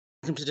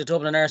welcome to the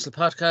Dublin Arsenal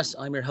podcast.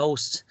 I'm your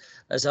host,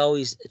 as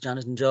always,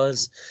 Jonathan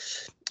Giles.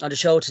 On the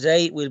show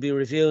today, we'll be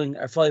reviewing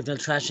our 5-0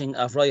 thrashing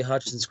of Roy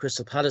Hodgson's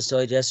Crystal Palace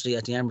side yesterday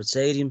at the Emirates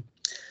Stadium.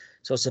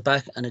 So sit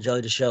back and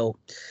enjoy the show.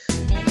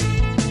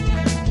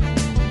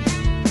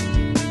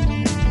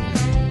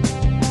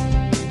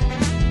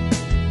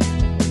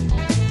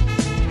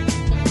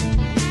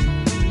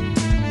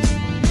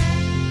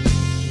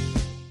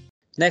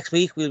 Next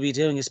week, we'll be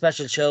doing a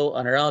special show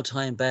on our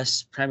all-time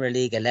best Premier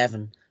League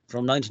 11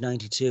 from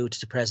 1992 to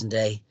the present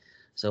day.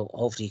 So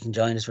hopefully you can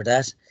join us for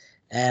that.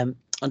 On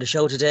the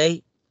show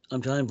today,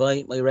 I'm joined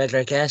by my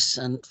regular guests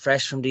and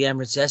fresh from the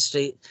Emirates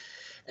yesterday.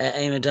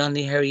 Eamonn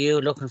Donnelly, how are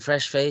you? Looking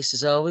fresh faced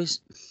as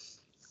always.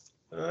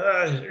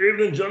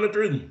 Evening,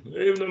 Jonathan.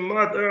 Evening,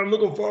 Matt. I'm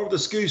looking forward to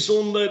Ski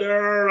Sunday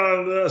there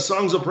and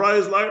Songs of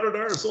Prize later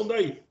there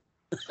Sunday.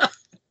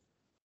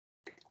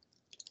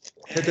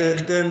 Bit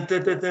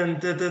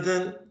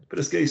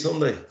of Ski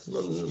Sunday.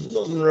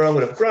 Nothing wrong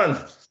with it.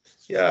 Grand.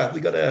 Yeah, we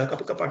got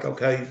back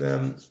okay.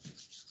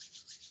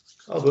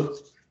 All good.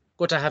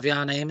 Good to have you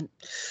on, Eamonn,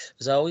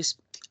 as always.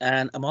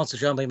 And I'm also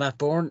joined by Matt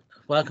Bourne.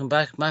 Welcome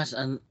back, Matt,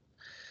 and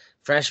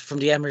fresh from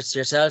the Emirates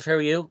yourself. How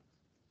are you?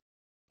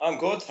 I'm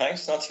good,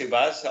 thanks. Not too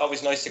bad.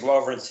 Always nice to go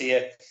over and see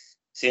a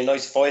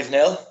nice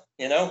 5-0.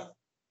 You know,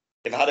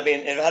 if it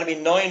had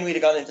been 9, we'd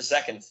have gone into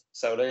second.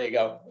 So there you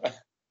go.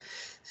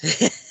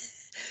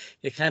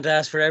 You can't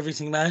ask for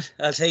everything, Matt.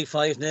 I'll take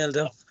 5-0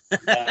 though.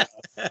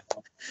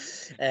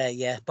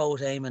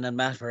 Both Eamonn and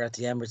Matt were at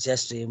the Emirates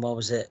yesterday, and what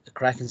was it? A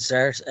cracking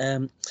start.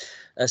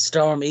 A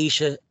Storm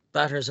Isha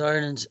batters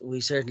Ireland.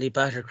 We certainly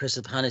battered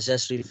Crystal Palace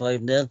yesterday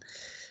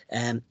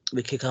 5-0.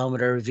 We kick on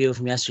with our review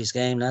from yesterday's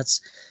game,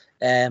 lads.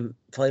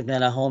 5-0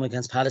 at home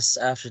against Palace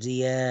after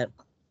the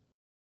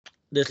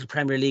little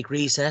Premier League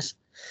reset.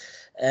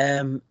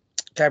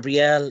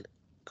 Gabriel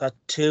got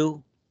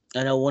 2.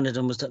 I know one of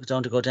them was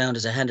going to go down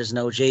as a Henderson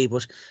OG,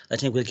 but I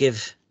think we'll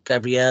give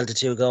Gabriel the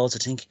 2 goals. I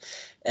think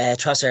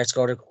Trossard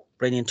scored a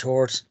brilliant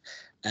tort,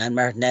 and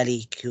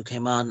Martinelli, who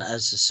came on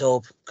as a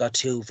sub, took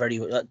 2 very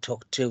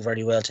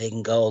well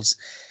taken goals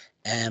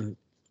to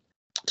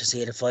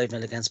see it a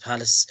 5-0 against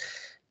Palace.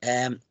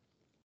 It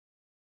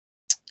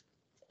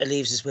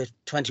leaves us with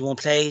 21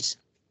 played,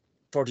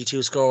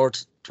 42 scored,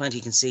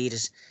 20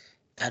 conceded,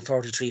 and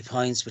 43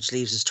 points, which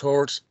leaves us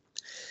third.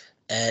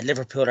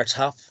 Liverpool are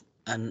top.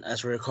 And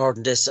as we're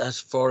recording this at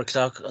 4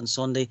 o'clock on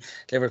Sunday,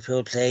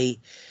 Liverpool play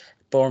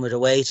Bournemouth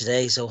away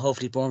today. So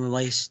hopefully Bournemouth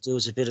might do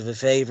us a bit of a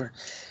favour.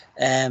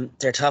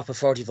 They're top with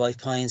 45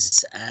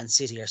 points and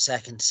City are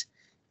second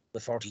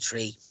with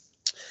 43.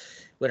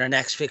 With our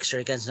next fixture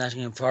against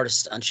Nottingham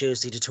Forest on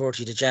Tuesday the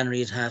 30th of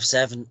January at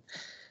 7:30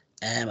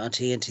 on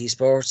TNT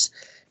Sports.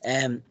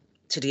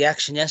 To the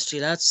action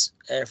yesterday, lads.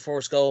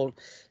 First goal,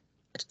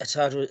 I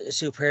thought it was a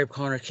superb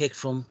corner kick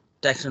from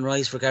Declan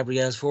Rice for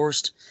Gabriel's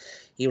first.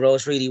 He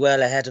rose really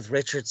well ahead of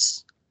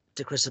Richards,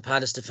 the Crystal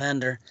Palace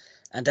defender,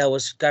 and that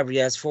was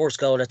Gabriel's first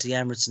goal at the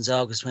Emirates since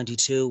August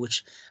 22,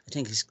 which I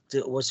think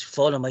was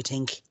Fulham, I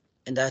think,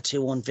 in that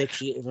 2-1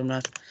 victory, if I'm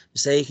not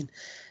mistaken.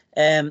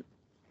 A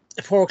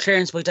poor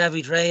clearance by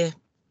David Raya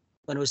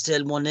when it was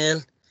still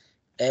 1-0.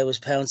 It was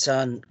pounced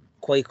on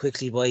quite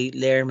quickly by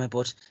Lerma,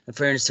 but in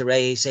fairness to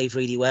Raya, he saved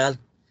really well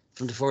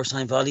from the first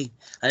time volley.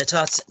 And I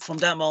thought from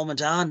that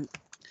moment on,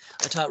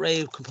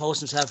 Raya composed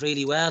himself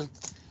really well.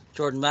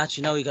 Jordan Match,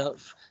 you know, he got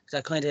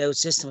that kind of out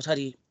system. I thought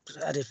he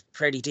had a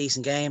pretty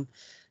decent game.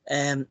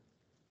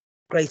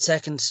 Great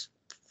second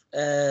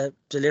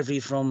delivery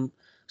from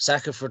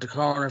Saka for the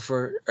corner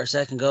for our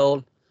second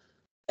goal.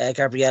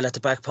 Gabriel at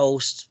the back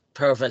post,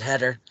 powerful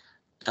header,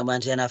 and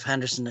went in off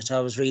Henderson. I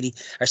thought it was really,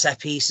 our set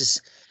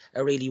pieces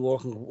are really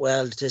working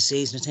well this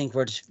season. I think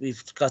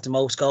we've got the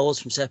most goals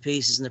from set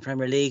pieces in the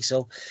Premier League,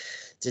 so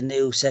the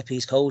new set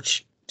piece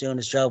coach doing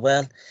his job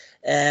well.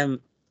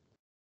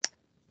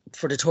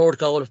 For the third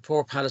goal of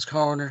poor Palace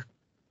corner,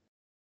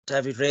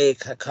 David Ray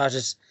caught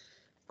it.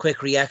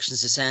 Quick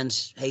reactions to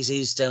send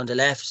Jesus down the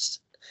left,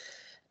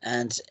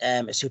 and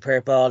a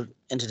superb ball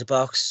into the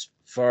box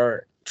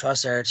for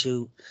Trossard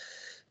to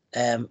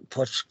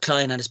put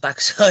Klein on his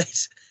backside.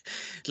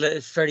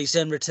 Very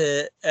similar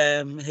to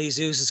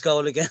Jesus'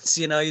 goal against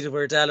United,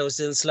 where Dallo was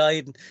still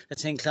sliding. I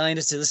think Klein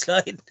is still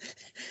sliding,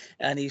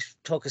 and he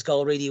took his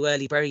goal really well.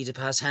 He buried it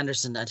past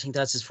Henderson. I think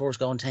that's his first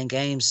goal in 10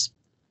 games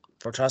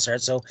for Trossard,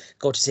 so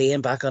good to see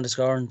him back on the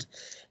scoring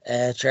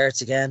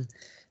charts again.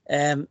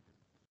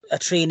 A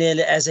 3-0,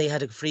 Eze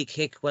had a free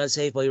kick, well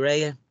saved by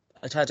Raya.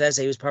 I thought Eze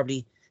was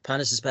probably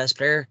Palace's best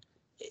player,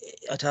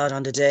 I thought,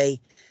 on the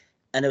day,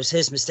 and it was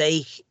his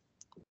mistake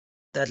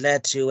that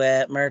led to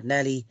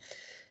Martinelli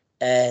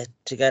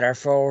to get our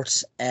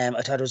fourth. I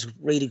thought it was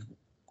really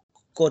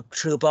good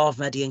through ball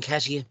from Eddie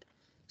Nketiah.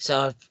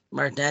 Saw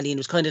Martinelli, and it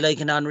was kind of like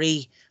an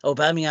Henry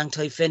Aubameyang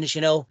type finish,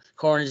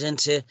 cornered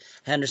into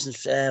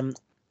Henderson's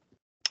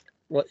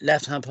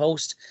left-hand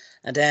post.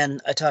 And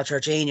then I thought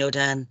Jorginho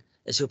then,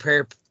 a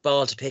superb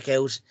ball to pick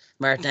out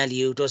Martinelli,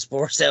 who just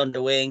burst down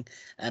the wing,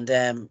 and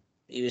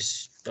he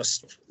was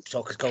just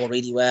took his goal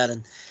really well,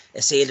 and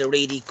it sealed a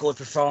really good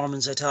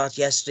performance, I thought,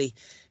 yesterday.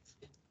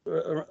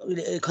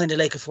 kind of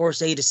like a first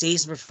day of the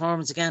season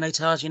performance again. I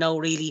thought,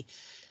 really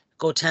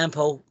good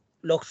tempo,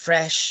 looked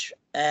fresh.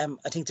 I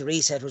think the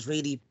reset was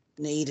really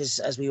needed,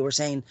 as we were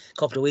saying a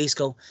couple of weeks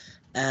ago,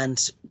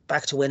 and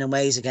back to winning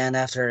ways again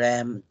after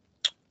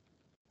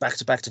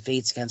back-to-back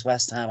defeats against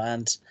West Ham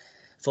and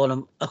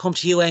Fulham. I'll come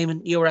to you,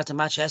 Eamon. You were at the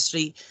match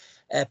yesterday.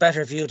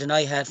 Better view than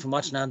I had from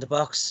watching on the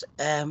box.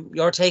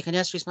 Your take on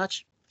yesterday's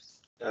match?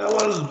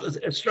 Well,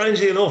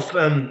 strangely enough,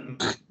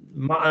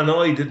 Matt and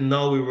I didn't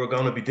know we were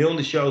going to be doing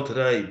the show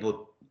today, but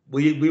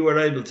we were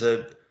able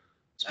to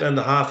spend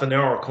a half an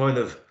hour kind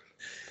of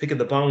picking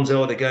the bones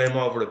out of the game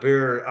over a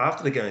beer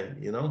after the game,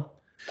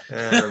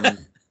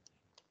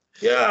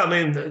 Yeah, I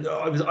mean,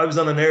 I was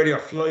on an earlier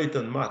flight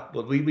than Matt,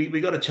 but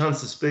we got a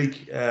chance to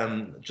speak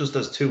just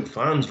as two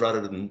fans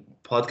rather than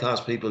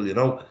podcast people,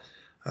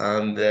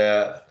 and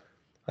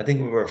I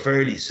think we were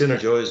fairly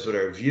synergized with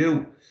our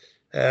view.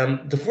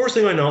 The first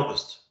thing I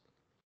noticed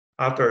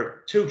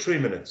after 2-3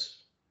 minutes,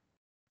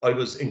 I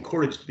was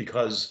encouraged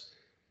because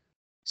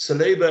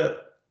Saliba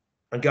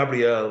and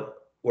Gabriel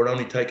were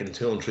only taking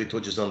 2 and 3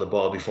 touches on the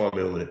ball before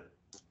moving it.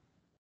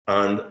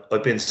 And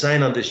I've been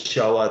saying on this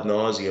show ad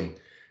nauseum,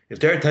 if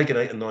they're taking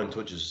 8 and 9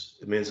 touches,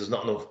 it means there's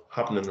not enough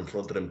happening in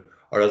front of them,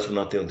 or else we're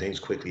not doing things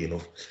quickly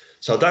enough.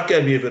 So that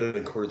gave me a bit of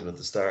encouragement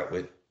to start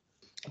with.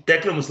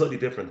 Declan was slightly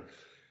different.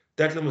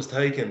 Declan was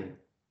taking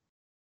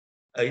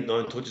 8,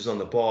 9 touches on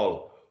the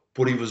ball,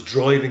 but he was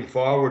driving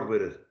forward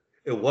with it.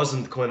 It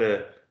wasn't kind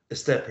of a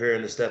step here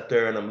and a step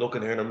there, and I'm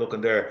looking here and I'm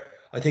looking there.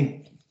 I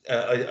think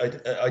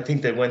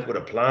they went with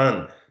a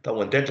plan that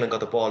when Declan got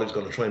the ball, he was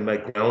going to try and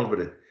make ground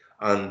with it,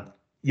 and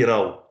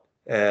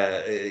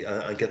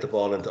and get the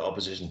ball into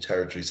opposition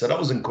territory. So that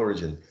was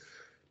encouraging.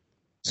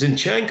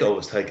 Zinchenko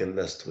was taking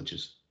less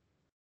touches.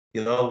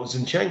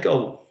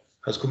 Zinchenko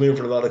has come in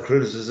for a lot of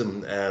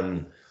criticism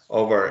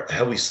over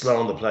how he's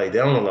slowing the play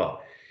down a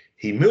lot.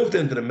 He moved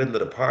into the middle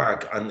of the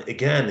park, and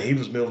again, he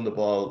was moving the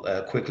ball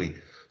quickly.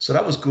 So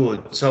that was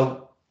good.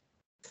 So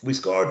we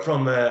scored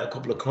from a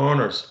couple of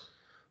corners.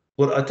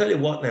 But I tell you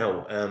what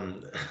now,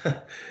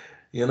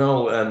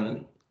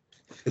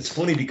 it's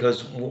funny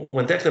because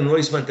when Declan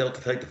Rice went out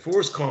to take the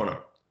first corner,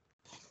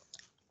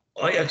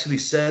 I actually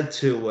said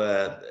to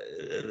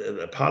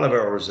a pal of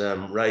ours,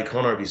 Ray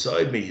Connor,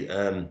 beside me,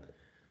 I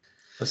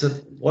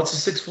said,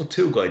 what's a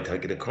 6'2" guy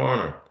taking a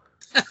corner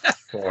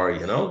for,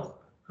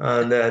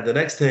 And the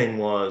next thing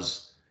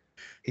was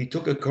he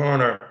took a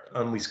corner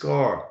and we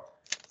score.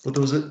 But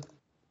there was a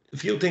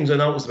few things I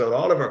noticed about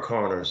all of our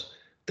corners.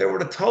 They were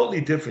a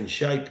totally different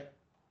shape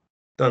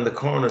than the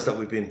corners that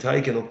we've been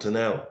taking up to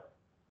now,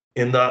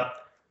 in that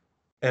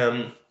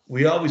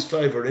we always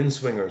favour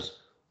in-swingers,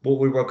 but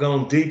we were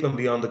going deep and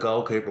beyond the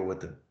goalkeeper with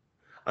them.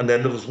 And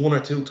then there was 1 or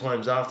 2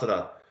 times after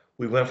that,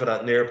 we went for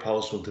that near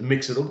post one to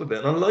mix it up a bit.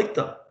 And I like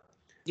that.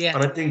 Yeah.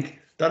 And I think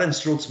that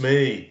instructs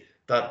me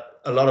that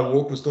a lot of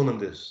work was done in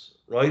this,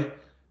 right?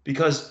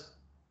 Because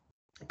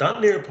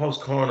that near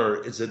post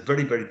corner is a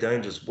very, very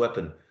dangerous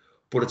weapon,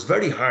 but it's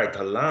very hard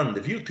to land.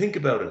 If you think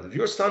about it, if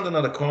you're standing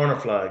at a corner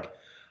flag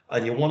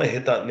and you want to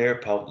hit that near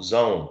post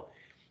zone,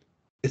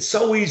 it's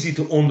so easy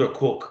to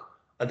undercook.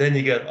 And then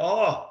you get,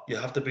 you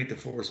have to beat the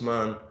first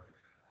man.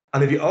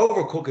 And if you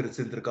overcook it, it's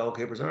into the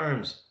goalkeeper's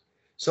arms.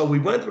 So we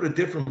went with a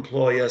different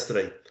ploy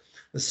yesterday.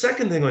 The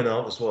second thing I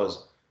noticed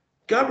was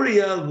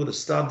Gabriel would have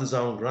stabbed his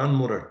own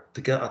grandmother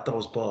to get at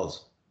those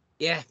balls.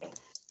 Yeah.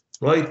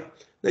 Right?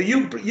 Now,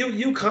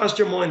 you cast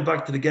your mind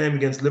back to the game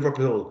against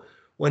Liverpool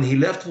when he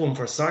left one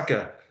for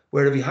Saka,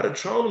 where if he had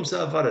thrown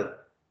himself at it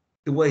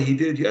the way he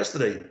did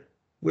yesterday,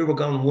 we were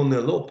going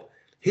 1-0 up.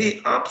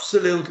 He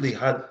absolutely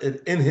had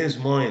it in his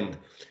mind.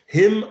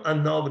 Him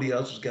and nobody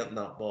else was getting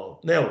that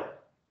ball. Now,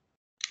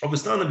 I was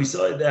standing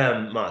beside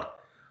Matt,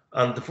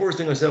 and the first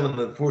thing I said when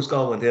the first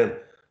goal went in,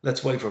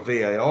 let's wait for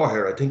VAR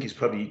here. I think he's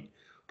probably...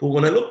 But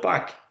when I look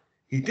back,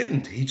 he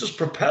didn't. He just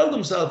propelled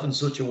himself in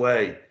such a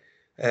way.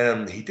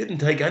 He didn't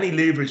take any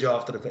leverage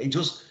after the... He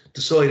just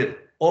decided,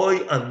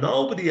 I and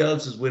nobody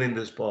else is winning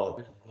this ball.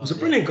 It was a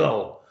brilliant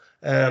goal.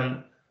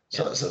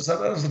 So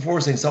that was the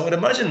first thing. So I'd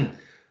imagine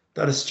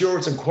that a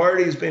Stewart's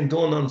inquiry has been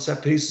done on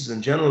set pieces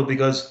in general,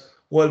 because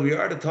while we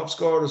are the top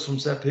scorers from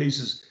set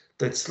pieces,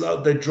 they'd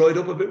dried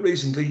up a bit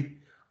recently,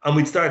 and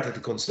we'd started to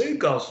concede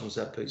goals from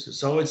set pieces.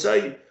 So I'd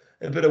say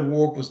a bit of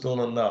work was done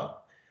on that.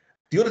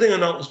 The other thing I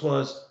noticed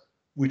was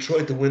we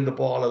tried to win the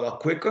ball a lot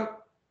quicker,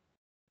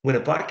 win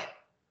it back,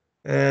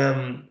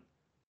 and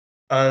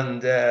we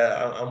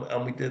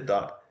did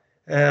that.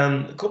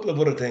 A couple of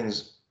other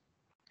things.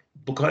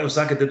 Bukayo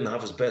Saka didn't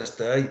have his best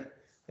day.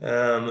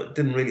 It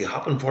didn't really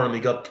happen for him.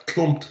 He got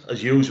clumped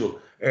as usual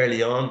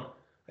early on,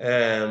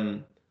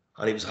 and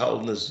he was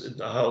holding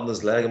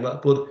his leg and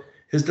that. But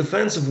his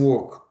defensive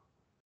work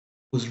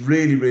was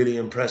really, really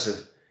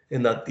impressive.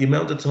 In that the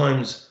amount of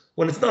times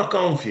when it's not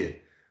going for you,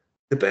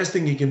 the best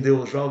thing you can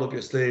do is roll up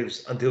your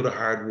sleeves and do the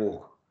hard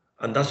work,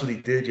 and that's what he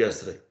did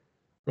yesterday,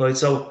 right?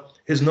 So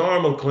his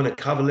normal kind of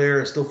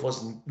cavalier stuff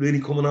wasn't really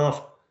coming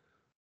off,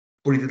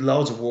 but he did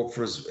loads of work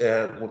for us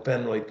with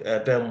Ben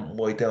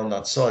White down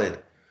that side.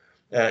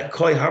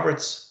 Kai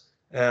Havertz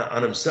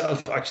and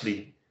himself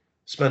actually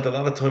spent a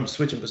lot of time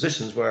switching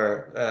positions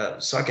where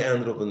Saka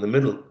ended up in the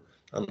middle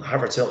and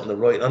Havertz out on the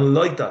right. And I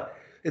like that.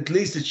 At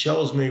least it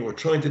shows me we're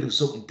trying to do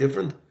something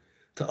different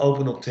to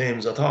open up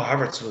teams. I thought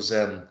Havertz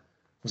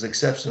was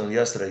exceptional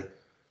yesterday.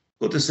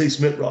 Good to see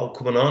Smith Rowe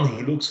coming on.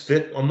 He looks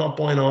fit. I'm not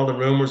buying all the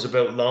rumours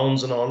about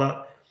loans and all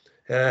that.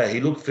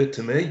 He looked fit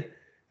to me.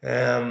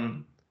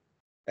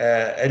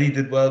 Eddie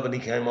did well when he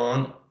came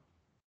on.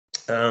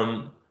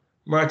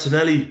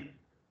 Martinelli,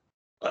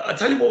 I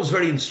tell you what was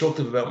very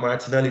instructive about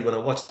Martinelli when I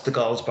watched the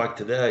goals back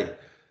today.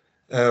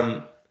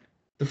 The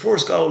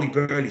first goal he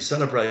barely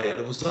celebrated.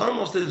 It was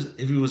almost as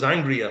if he was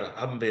angry at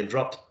having been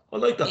dropped. I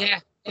like that. Yeah,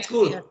 that's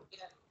good. Yeah.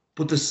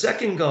 But the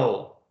second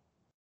goal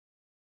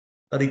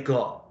that he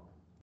got,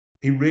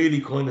 he really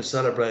kind of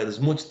celebrated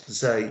as much to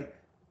say,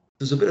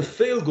 there's a bit of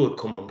feel-good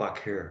coming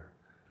back here.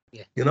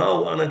 Yeah. You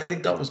know, and I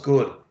think that was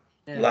good.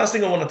 Yeah. The last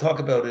thing I want to talk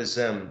about is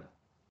the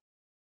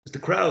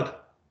crowd.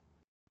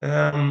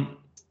 I know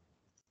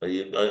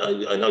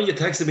you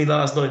texted me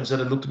last night and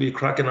said it looked to be a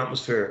cracking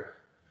atmosphere.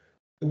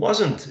 It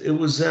wasn't. It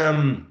was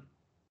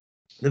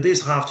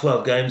these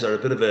half-12 games are a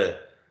bit of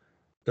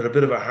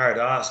a hard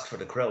ask for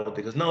the crowd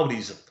because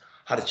nobody's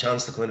had a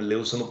chance to kind of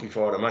loosen up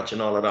before the match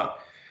and all of that.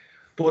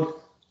 But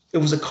it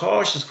was a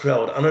cautious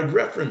crowd, and I'd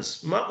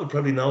reference, Matt would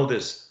probably know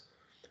this.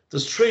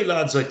 There's 3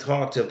 lads I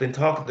talked to, I've been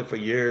talking to for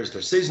years.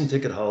 They're season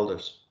ticket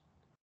holders.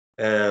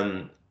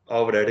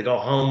 Over there, they go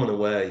home and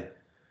away,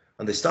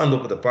 and they stand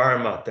up with a bar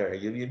mat there.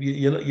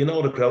 You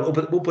know the crowd up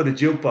at the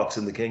jukebox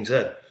in the King's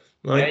Head,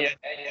 right?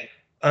 Yeah.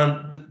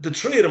 And the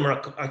 3 of them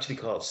are actually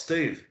called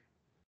Steve.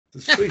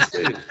 There's 3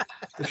 Steves.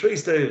 The 3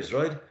 Steves,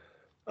 right?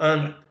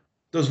 And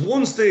there's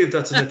one Steve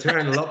that's an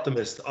eternal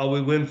optimist. Oh,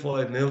 we win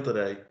 5-0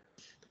 today.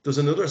 There's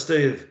another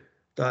Steve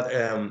that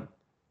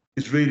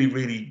is really,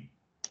 really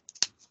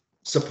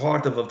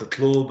supportive of the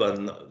club,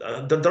 and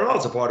they're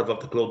all supportive of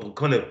the club, but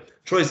kind of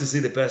tries to see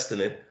the best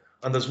in it.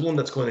 And there's one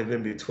that's kind of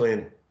in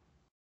between.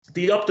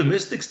 The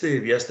optimistic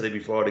Steve yesterday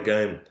before the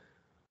game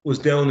was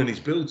down in his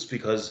boots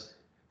because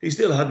he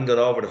still hadn't got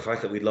over the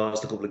fact that we'd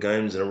lost a couple of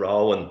games in a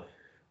row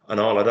and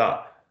all of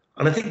that.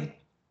 And I think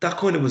that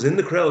kind of was in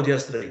the crowd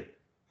yesterday.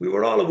 We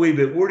were all a wee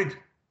bit worried,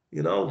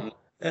 you know.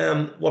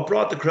 What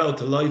brought the crowd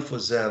to life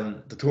was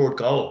the 3rd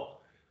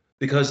goal,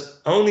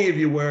 because only if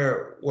you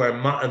were where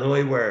Matt and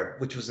I were,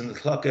 which was in the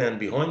clock end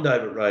behind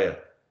David Raya.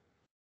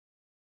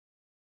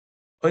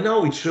 I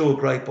know he threw a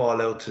great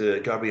ball out to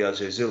Gabriel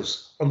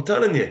Jesus. I'm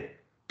telling you,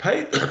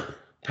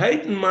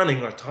 Peyton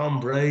Manning or Tom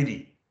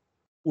Brady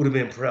would have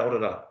been proud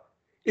of that.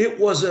 It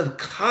was a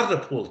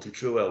catapult he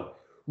threw out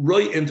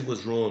right into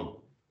his run.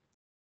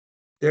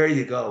 There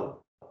you go.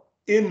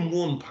 In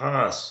one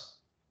pass,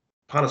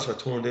 Palace were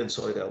turned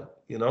inside out,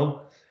 you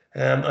know.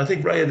 I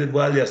think Raya did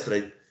well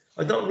yesterday.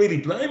 I don't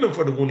really blame him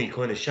for the one he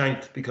kind of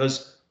shanked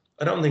because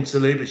I don't think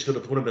Saliba should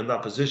have put him in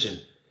that position.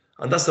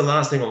 And that's the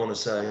last thing I want to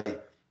say.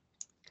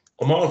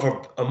 I'm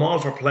all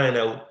for playing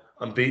out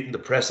and beating the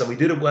press, and we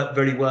did it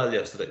very well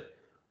yesterday,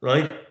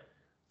 right?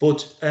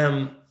 But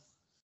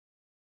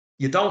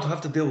you don't have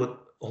to do it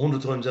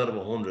 100 times out of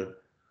 100.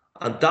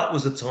 And that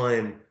was the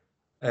time,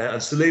 and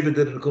Saliba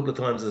did it a couple of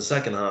times in the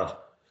second half.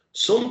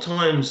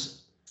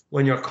 Sometimes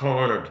when you're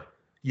cornered,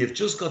 you've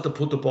just got to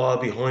put the ball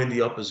behind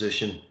the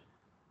opposition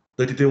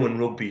like they do in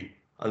rugby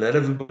and let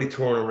everybody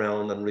turn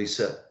around and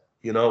reset.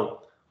 You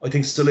know, I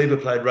think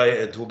Saliba played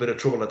Raya into a bit of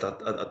trouble at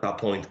that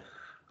point.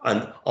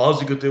 And all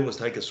he could do was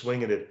take a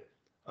swing at it.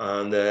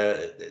 And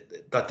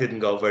that didn't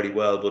go very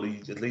well, but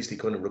at least he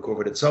kind of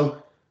recovered it.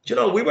 So, you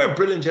know, we weren't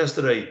brilliant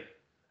yesterday.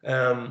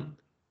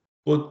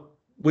 But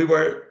we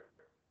were,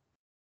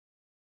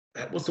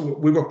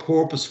 we were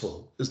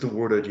purposeful is the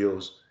word I'd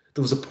use.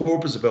 There was a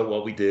purpose about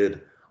what we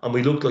did. And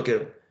we looked like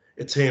a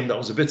team that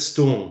was a bit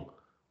stung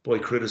by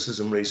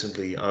criticism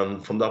recently.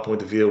 And from that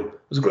point of view,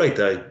 it was a great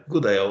day,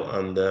 good day out.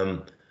 And,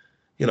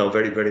 you know,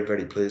 very, very,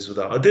 very pleased with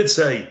that. I did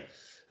say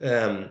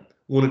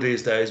one of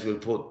these days we'll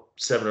put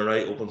 7 or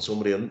 8 up on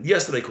somebody. And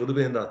yesterday could have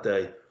been that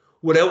day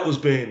without us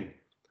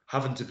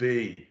having to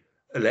be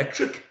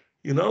electric,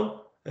 you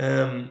know.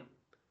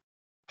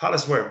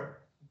 Palace were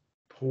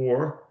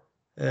poor.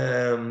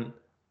 And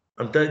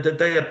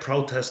they had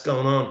protests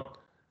going on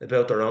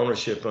about their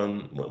ownership,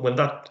 and when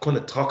that kind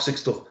of toxic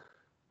stuff,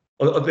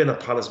 I've been at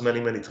Palace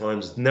many, many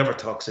times. It's never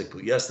toxic,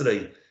 but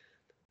yesterday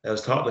I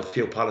was talking to a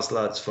few Palace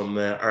lads from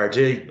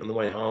RG on the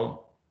way home,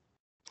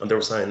 and they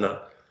were saying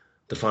that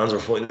the fans were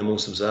fighting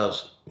amongst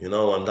themselves, you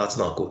know, and that's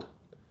not good.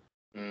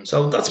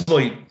 So that's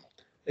my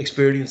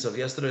experience of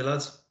yesterday,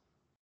 lads.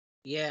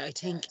 Yeah, I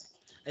think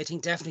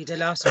definitely the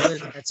loss of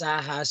Wilfred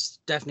Zaha's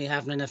definitely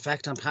having an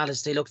effect on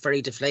Palace. They look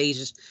very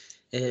deflated.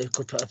 It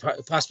could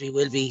possibly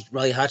will be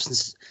Roy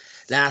Hodgson's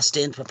last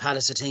stint for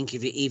Palace, I think,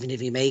 even if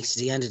he makes it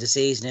to the end of the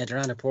season. They're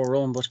on a poor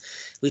run, but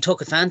we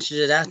took advantage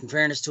of that, in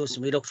fairness to us,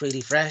 and we looked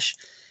really fresh.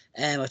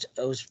 I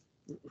was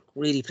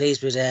really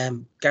pleased with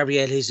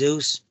Gabriel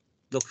Jesus.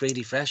 Looked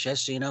really fresh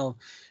yesterday, you know,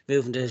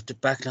 moving the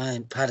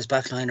backline, Palace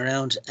backline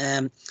around.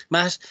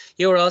 Matt,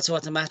 you were also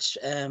at the match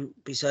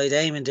beside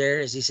Eamonn there,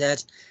 as he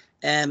said.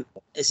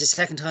 It's the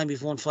second time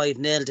we've won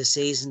 5-0 this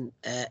season.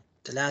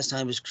 The last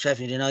time was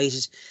Sheffield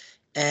United.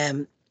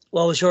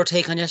 What was your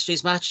take on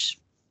yesterday's match?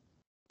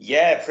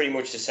 Yeah, pretty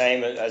much the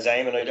same as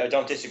Eamonn. I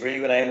don't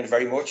disagree with Eamonn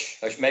very much.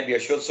 Maybe I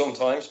should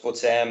sometimes,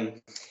 but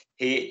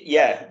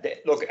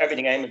look,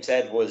 everything Eamonn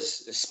said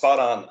was spot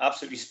on,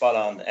 absolutely spot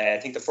on. I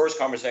think the first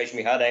conversation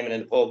we had, Eamonn,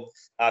 in the pub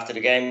after the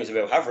game was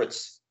about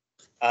Havertz,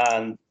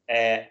 and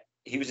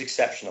he was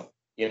exceptional.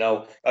 You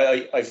know,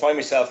 I find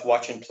myself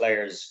watching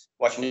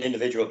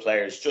individual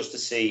players just to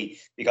see,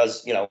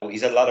 because, you know,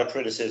 he's had a lot of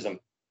criticism,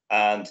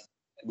 and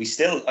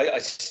I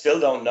still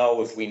don't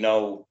know if we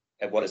know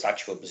what his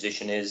actual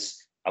position is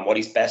and what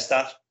he's best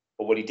at.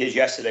 But what he did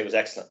yesterday was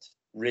excellent.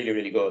 Really,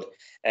 really good.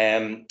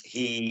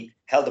 He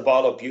held the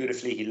ball up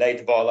beautifully. He laid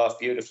the ball off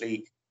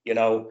beautifully. You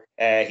know,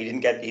 he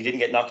didn't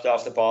get knocked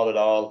off the ball at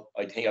all.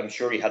 I'm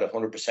sure he had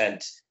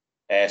 100%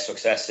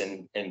 success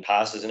in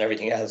passes and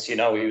everything else. You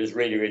know, he was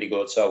really, really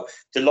good. So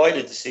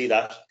delighted to see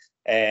that.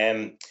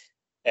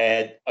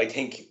 I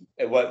think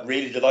what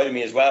really delighted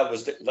me as well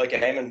was, like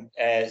Eamonn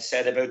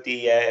said about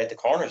the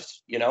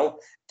corners. You know,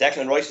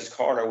 Declan Rice's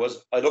corner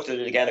was, I looked at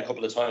it again a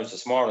couple of times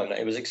this morning.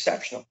 It was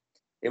exceptional.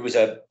 It was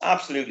an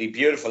absolutely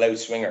beautiful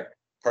outswinger.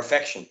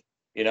 Perfection,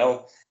 you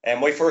know.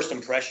 And my first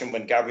impression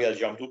when Gabriel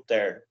jumped up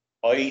there,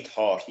 I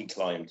thought he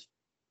climbed.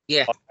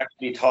 Yeah. I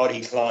actually thought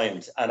he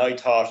climbed. And I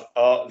thought,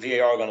 oh,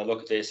 VAR are going to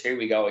look at this. Here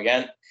we go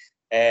again.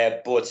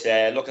 But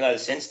looking at it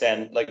since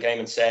then, like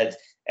Eamonn said,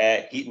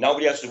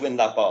 nobody else was winning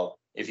that ball.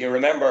 If you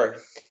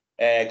remember,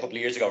 a couple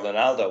of years ago,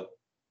 Ronaldo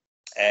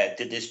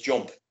did this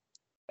jump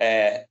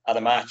at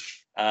a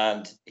match,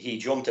 and he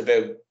jumped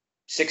about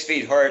 6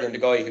 feet higher than the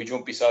guy who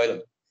jumped beside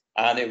him.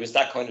 And it was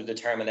that kind of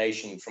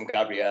determination from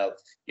Gabriel.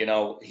 You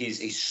know,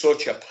 he's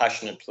such a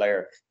passionate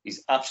player.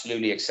 He's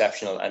absolutely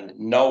exceptional, and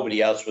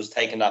nobody else was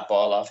taking that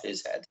ball off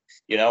his head,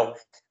 you know.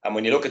 And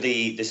when you look at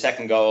the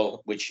second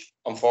goal, which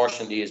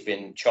unfortunately has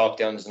been chalked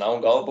down as an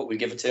own goal, but we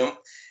give it to him,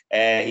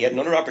 he had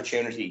another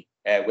opportunity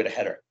with a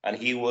header, and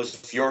he was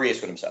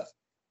furious with himself,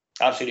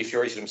 absolutely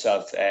furious with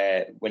himself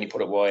when he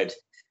put it wide.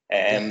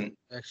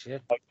 Actually,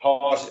 I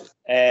thought,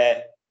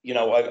 you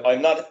know,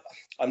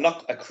 I'm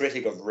not a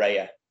critic of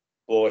Raya,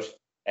 but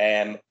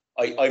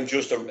I'm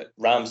just a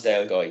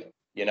Ramsdale guy.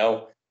 You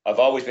know, I've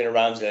always been a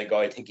Ramsdale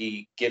guy. I think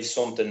he gives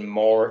something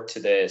more to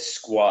the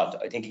squad.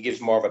 I think he gives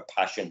more of a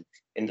passion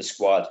in the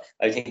squad.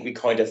 I think we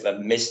kind of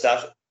missed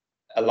that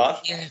a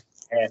lot. Yeah.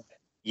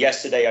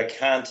 Yesterday, I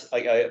can't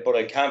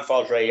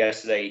fault Ray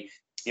yesterday.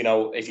 You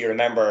know, if you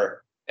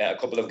remember a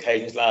couple of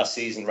occasions last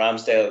season,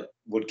 Ramsdale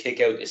would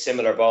kick out a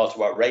similar ball to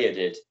what Raya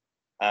did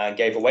and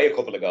gave away a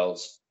couple of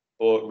goals.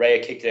 But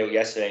Raya kicked it out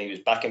yesterday, and he was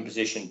back in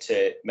position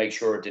to make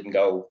sure it didn't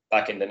go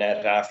back in the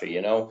net after,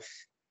 you know.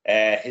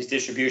 His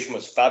distribution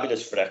was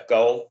fabulous for that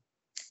goal.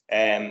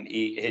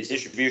 His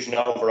distribution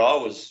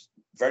overall was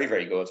very,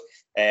 very good.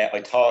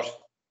 I thought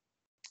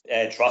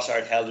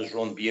Trossard held his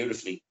run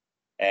beautifully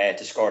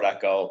to score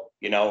that goal.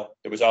 You know,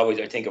 there was always,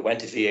 I think it went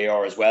to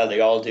VAR as well. They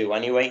all do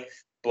anyway.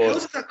 But how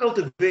did that go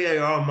to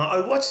VAR, man?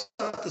 I watched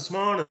that this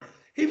morning.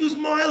 He was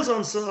miles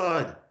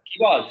onside.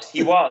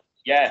 He was,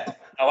 yeah.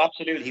 No,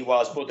 absolutely he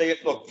was. But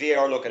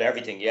VAR look at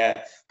everything,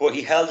 yeah. But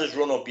he held his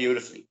run up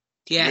beautifully.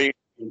 Yeah. Really,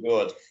 really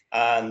good.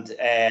 And,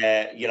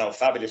 you know,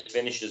 fabulous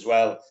finish as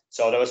well.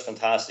 So that was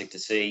fantastic to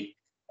see.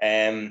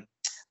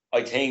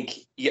 I think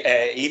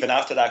even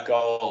after that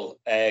goal,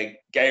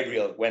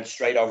 Gabriel went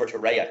straight over to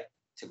Raya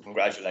to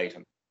congratulate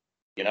him,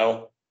 you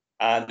know.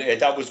 And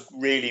that was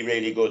really,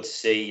 really good to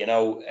see. You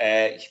know,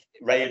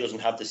 Raya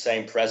doesn't have the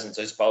same presence,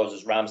 I suppose,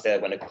 as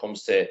Ramsdale when it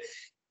comes to,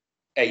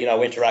 you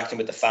know, interacting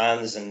with the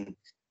fans and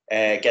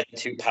getting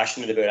too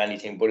passionate about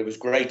anything. But it was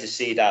great to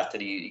see that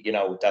he, you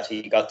know, that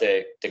he got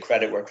the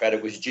credit where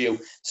credit was due.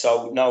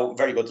 So, no,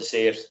 very good to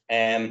see it.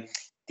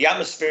 The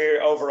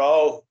atmosphere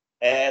overall,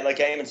 like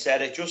Eamonn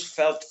said, it just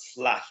felt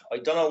flat. I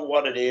don't know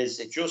what it is.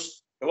 It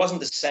wasn't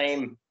the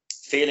same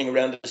feeling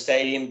around the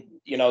stadium.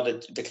 You know,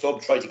 the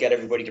club tried to get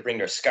everybody to bring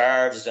their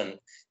scarves and,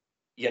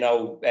 you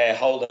know,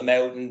 hold them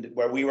out. And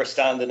where we were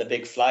standing, a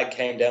big flag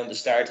came down the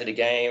start of the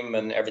game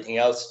and everything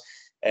else.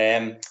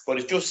 But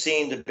it just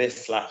seemed a bit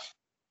flat.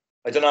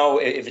 I don't know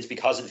if it's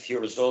because of the few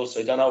results.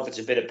 I don't know if it's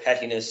a bit of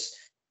pettiness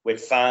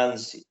with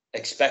fans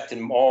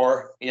expecting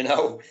more, you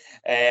know,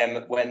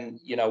 when,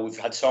 you know, we've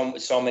had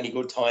so many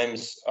good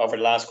times over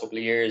the last couple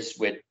of years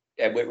with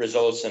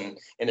results and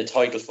in the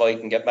title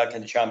fight and get back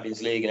in the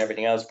Champions League and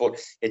everything else.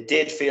 But it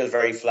did feel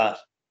very flat.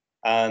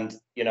 And,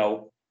 you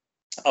know,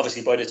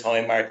 obviously by the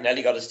time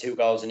Martinelli got his 2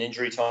 goals in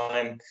injury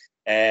time,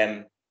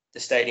 the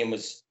stadium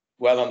was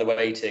well on the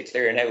way to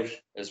clearing out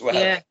as well.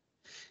 Yeah.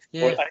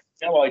 But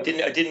I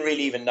didn't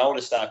really even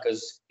notice that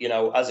because, you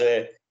know, as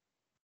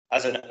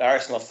an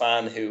Arsenal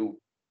fan who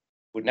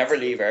would never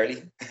leave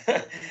early,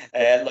 Matt,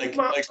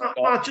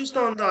 just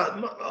on that,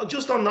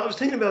 I was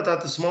thinking about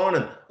that this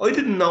morning. I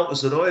didn't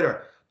notice it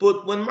either.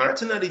 But when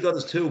Martinelli got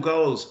his 2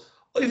 goals,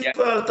 I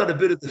felt that a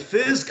bit of the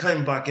fizz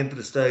came back into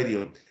the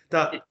stadium.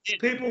 That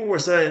people were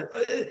saying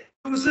it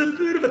was a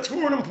bit of a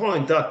turning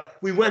point that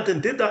we went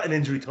and did that in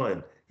injury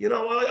time. You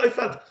know, I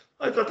felt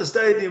I thought the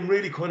stadium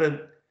really kind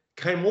of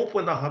came up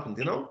when that happened,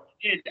 you know?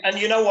 And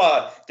you know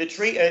what? The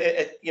three,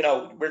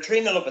 we're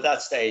 3-0 up at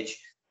that stage,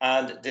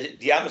 and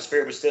the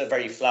atmosphere was still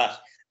very flat.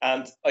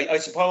 And I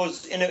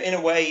suppose, in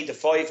a way, the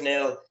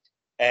 5-0,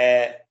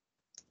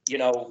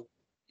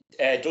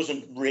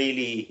 doesn't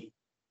really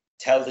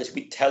tell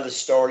the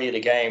story of the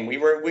game. We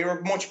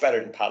were much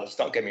better than Palace.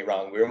 Don't get me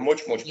wrong. We were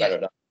much better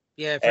than.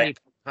 Yeah, very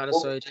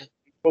Palace side.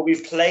 But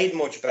we've played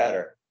much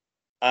better,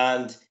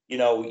 and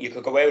you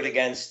could go out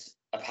against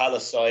a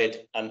Palace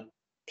side and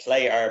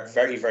play our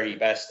very, very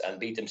best and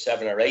beat them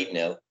 7 or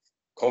 8-0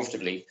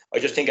 comfortably. I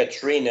just think at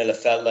 3-0 it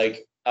felt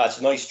like it's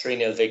a nice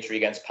 3-0 victory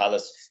against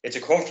Palace. It's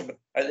a comfortable,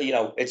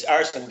 it's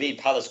Arsenal beat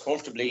Palace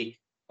comfortably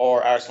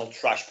or Arsenal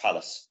trash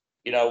Palace,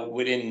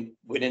 within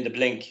the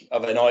blink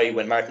of an eye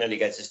when Martinelli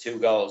gets his 2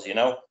 goals,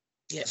 Yeah.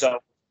 So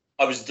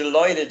I was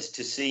delighted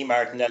to see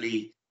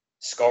Martinelli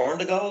scoring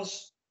the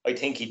goals. I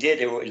think he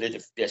did.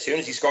 As soon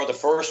as he scored the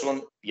first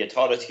one, you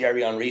thought of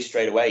Thierry Henry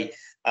straight away.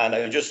 And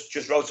I just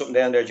wrote something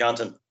down there,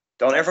 Jonathan.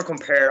 Don't ever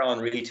compare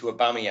Henry to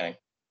Aubameyang.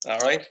 All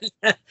right.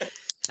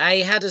 I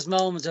had his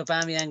moments of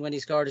Aubameyang when he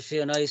scored a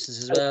few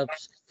nices as well.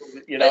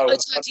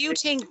 Do you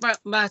think,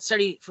 Matt?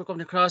 Sorry for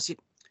coming across you.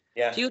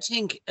 Yeah. Do you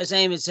think, as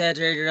Eamonn said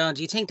earlier on,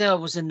 do you think that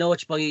was a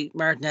nudge by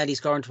Martinelli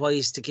scoring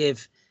twice to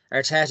give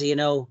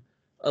Arteta,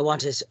 I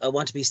want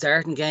to be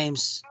starting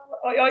games?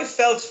 I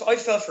felt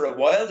for a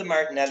while that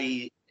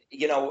Martinelli,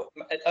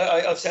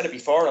 I've said it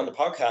before on the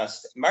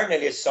podcast.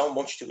 Martinelli has so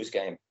much to his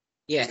game.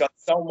 Yeah. He's got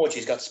so much.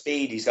 He's had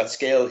speed. He's got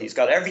skill. He's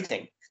got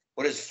everything.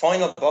 But his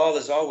final ball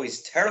is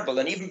always terrible.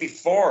 And even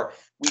before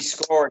he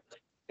scored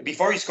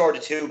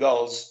the 2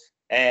 goals,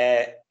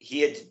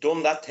 he had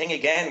done that thing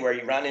again where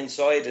he ran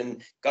inside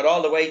and got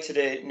all the way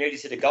nearly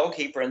to the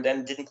goalkeeper and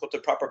then didn't put the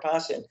proper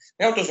pass in.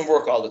 It doesn't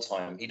work all the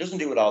time. He doesn't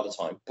do it all the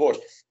time, but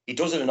he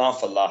does it an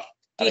awful lot.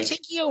 Do you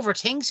think he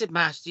overthinks it,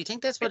 Matt? Do you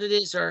think that's what it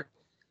is, or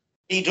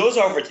he does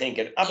overthink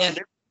it?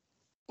 Absolutely. Yeah.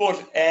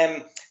 But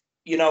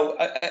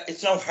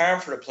it's no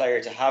harm for a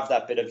player to have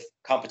that bit of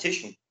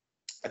competition.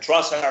 A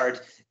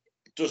Trossard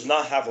does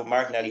not have what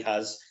Martinelli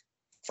has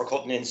for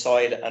cutting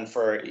inside and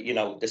for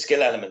the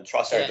skill element.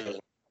 Trossard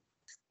doesn't.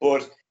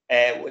 But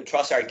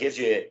Trossard gives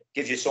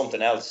you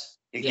something else.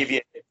 He'll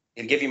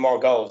give you more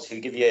goals.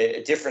 He'll give you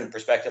a different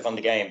perspective on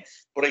the game.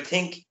 But I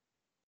think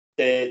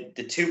the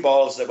 2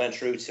 balls that went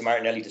through to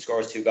Martinelli to score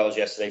his 2 goals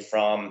yesterday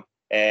from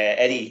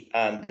Eddie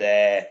and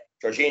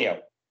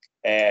Jorginho,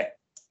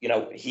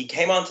 he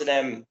came onto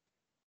them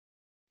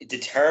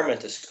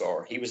determined to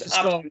score. He was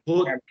absolutely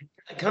determined.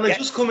 Can I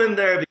just come in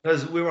there,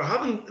 because we're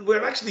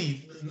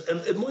actually,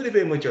 and it might have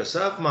been with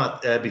yourself,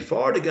 Matt,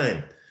 before the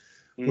game.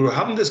 We were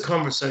having this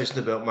conversation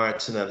about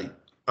Martinelli,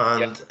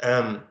 and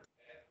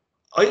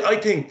I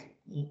think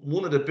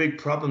one of the big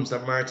problems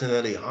that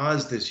Martinelli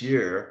has this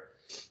year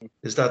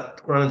is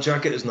that Granit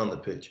Xhaka isn't on the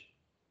pitch,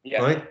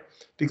 right?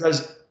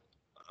 Because,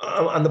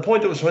 and the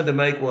point I was trying to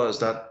make was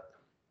that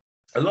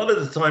a lot of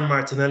the time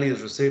Martinelli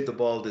has received the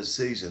ball this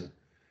season,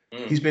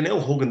 he's been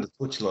out hugging the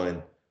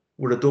touchline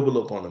with a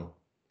double up on him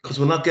because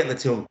we're not getting it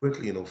to him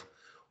quickly enough.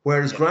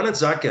 Whereas Granit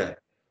Xhaka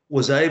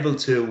was able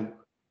to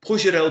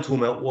push it out to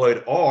him out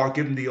wide or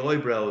give him the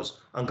eyebrows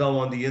and go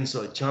on the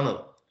inside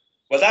channel.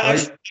 Well, that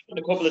happened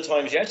a couple of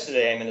times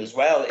yesterday, Eamonn, as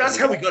well. That's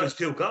how he got his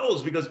 2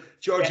 goals, because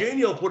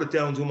Jorginho put it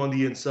down to him on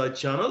the inside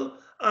channel,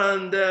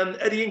 and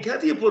Eddie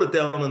Nketiah put it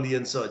down on the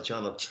inside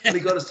channel, and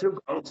he got his 2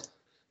 goals.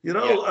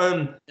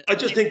 I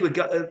just think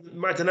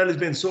Martinelli's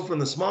been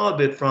suffering a small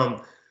bit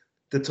from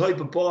the type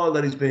of ball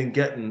that he's been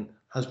getting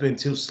has been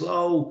too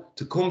slow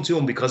to come to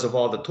him because of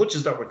all the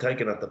touches that were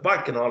taken at the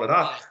back and all of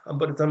that. And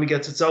by the time he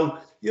gets it, so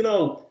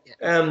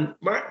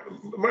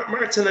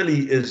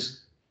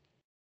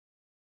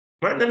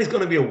Martinelli's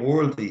going to be a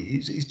worldie.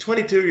 He's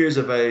 22 years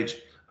of age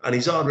and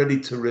he's already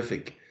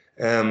terrific.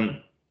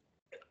 And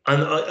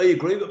I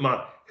agree with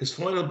Matt. His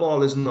final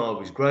ball isn't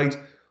always great,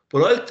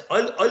 but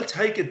I'll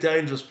take a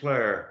dangerous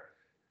player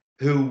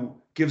who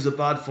gives a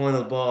bad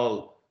final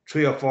ball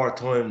 3 or 4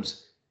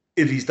 times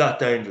if he's that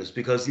dangerous,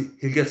 because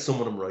he'll get some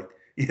of them right,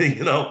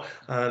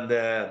 And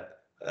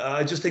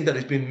I just think that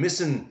he's been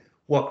missing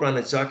what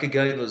Granit Xhaka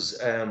gave us,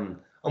 and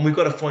we've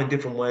got to find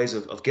different ways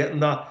of getting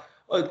that.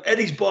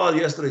 Eddie's ball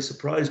yesterday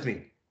surprised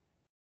me.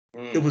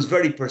 It was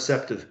very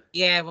perceptive.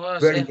 Yeah, it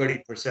was.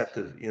 Very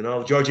perceptive.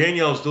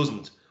 Jorginho's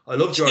doesn't. I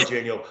love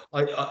Jorginho.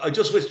 I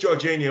just wish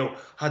Jorginho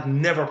had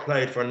never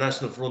played for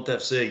National Front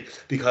FC,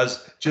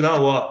 because do you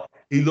know what?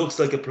 He looks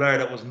like a player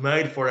that was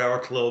made for our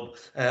club.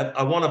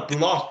 I want to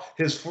blot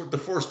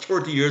the first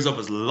 30 years of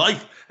his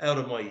life out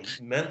of my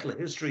mental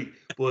history.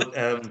 But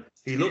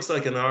he looks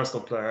like an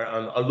Arsenal player,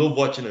 and I love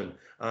watching him.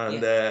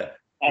 And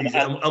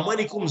and when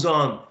he comes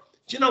on,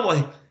 do you know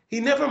what? He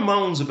never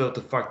moans about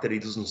the fact that he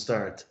doesn't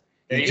start.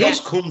 He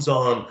just comes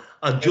on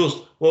and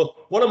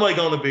what am I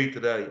going to be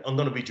today? I'm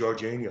going to be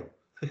Jorginho.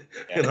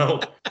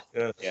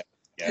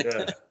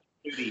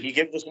 He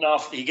gives us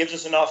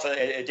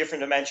a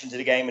different dimension to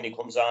the game when he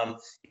comes on.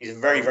 He's a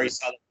very, very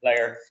solid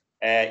player.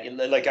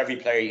 Like every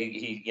player,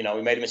 he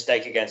made a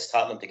mistake against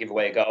Tottenham to give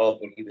away a goal,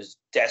 but he was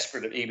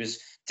desperate. He was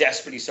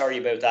desperately sorry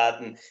about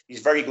that, and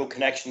he's very good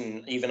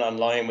connection even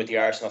online with the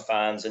Arsenal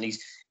fans. And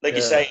he's like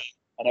you say,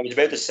 and I was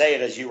about to say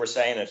it as you were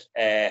saying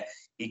it.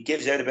 He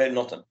gives out about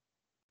nothing,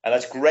 and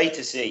that's great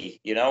to see.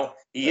 He knows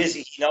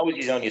he's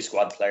only a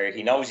squad player.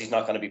 He knows he's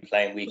not going to be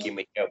playing week in,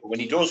 week out. But when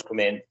he does come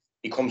in,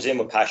 he comes in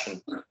with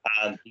passion,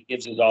 and he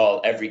gives us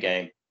all every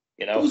game.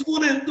 There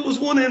was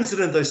one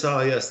incident I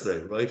saw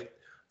yesterday, right?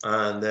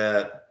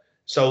 And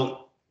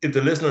so if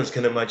the listeners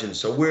can imagine,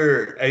 so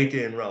we're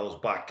 18 rows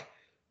back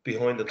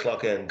behind the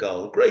clock end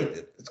goal.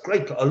 Great. It's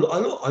great. I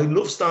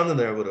love standing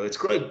there with it. It's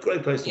great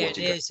place to watch.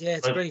 Yeah, it is. Yeah,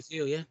 it's a great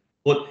view, yeah.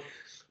 But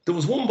there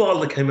was one ball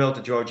that came out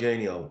to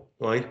Jorginho,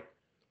 right?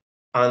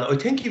 And I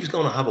think he was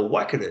going to have a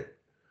whack at it.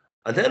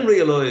 And then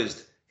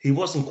realised he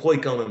wasn't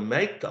quite going to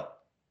make that,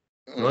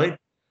 right?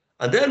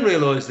 And then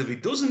realised if he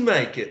doesn't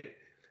make it,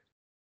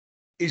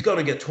 he's going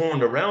to get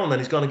turned around and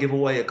he's going to give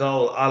away a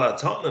goal a la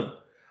Tottenham.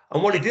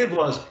 And what he did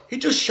was he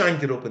just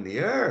shanked it up in the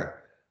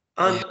air.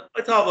 And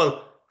I thought,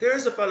 well,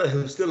 there's a fella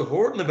who's still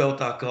hurting about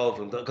that goal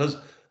from that, because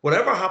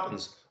whatever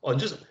happens,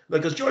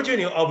 because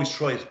Jorginho always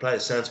tries to play a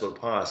sensible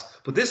pass,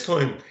 but this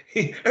time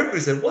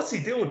everybody said, "What's he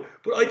doing?"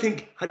 But I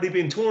think had he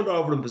been turned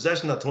over in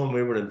possession that time,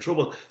 we were in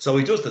trouble. So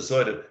he just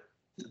decided,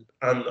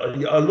 and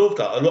I love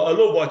that. I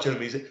love watching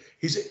him.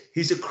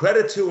 He's a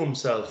credit to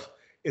himself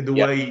in the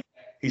way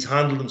he's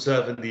handled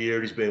himself in the year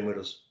he's been with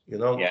us.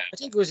 Yeah. I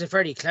think it was a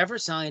very clever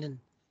signing.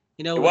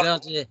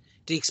 Without the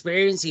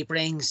experience he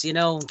brings,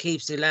 and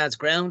keeps the lads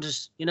grounded,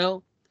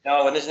 No,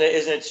 and isn't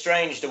it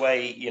strange the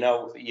way,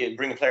 you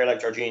bring a player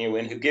like Jorginho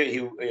in who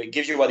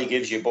gives you what he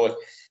gives you, but,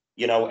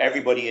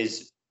 everybody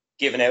is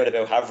giving out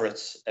about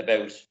Havertz,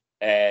 about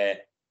the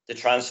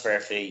transfer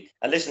fee.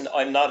 And listen,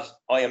 I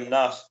am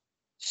not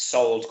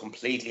sold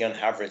completely on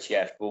Havertz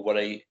yet, but what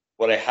I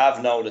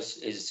have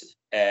noticed is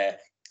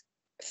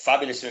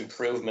fabulous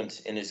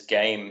improvement in his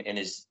game, in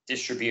his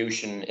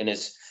distribution, in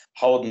his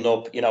holding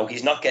up.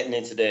 He's not getting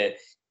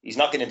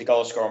into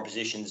goal scoring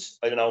positions.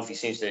 I don't know if he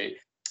seems to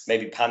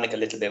maybe panic a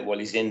little bit while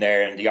he's in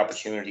there and the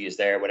opportunity is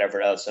there,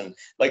 whatever else. And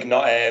my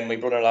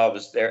brother-in-law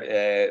was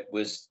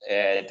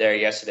there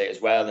yesterday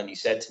as well, and he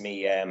said to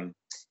me,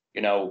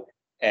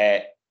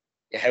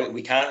 how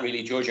we can't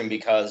really judge him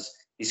because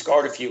he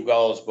scored a few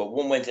goals, but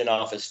one went in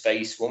off his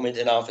face, one went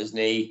in off his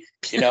knee,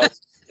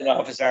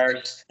 off his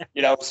arms,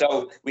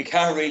 so we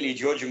can't really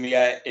judge him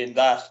yet in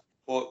that.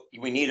 But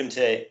we need him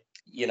to,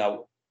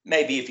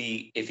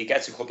 maybe if he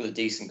gets a couple of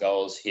decent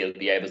goals, he'll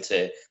be able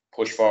to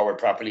push forward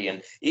properly.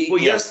 And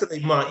yesterday,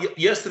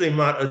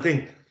 Matt, I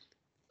think,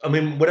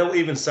 without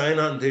even saying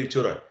anything to each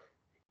other,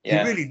 he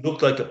really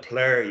looked like a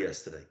player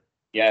yesterday.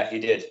 Yeah, he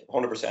did,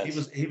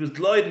 100%. He was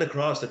gliding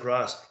across the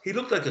grass. He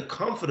looked like a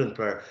confident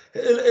player.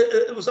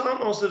 It was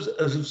almost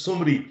as if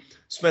somebody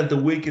spent a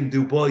week in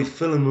Dubai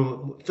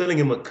filling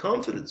him with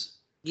confidence.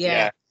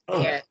 Yeah,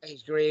 I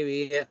agree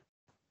with you.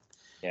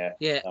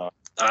 Yeah.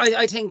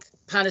 I think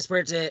Palace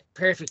were the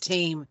perfect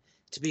team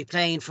to be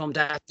playing from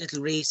that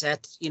little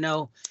reset.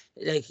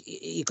 Like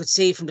you could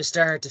see from the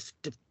start,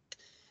 the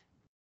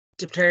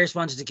players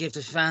wanted to give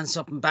the fans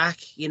something back.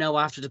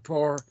 After the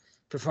poor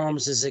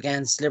performances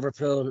against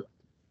Liverpool,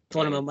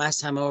 Fulham, and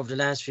West Ham over the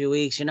last few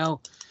weeks. It's.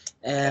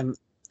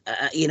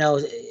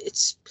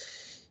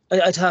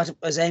 I thought,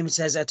 as Eamonn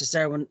says at the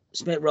start, when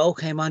Smith Rowe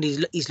came on,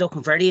 he's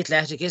looking very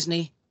athletic, isn't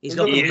he? He's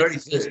looking very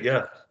fit.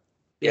 Yeah.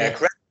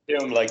 Correct.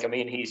 Him,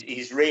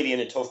 he's really in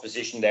a tough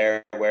position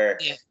there where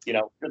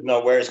doesn't know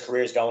where his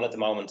career is going at the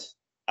moment,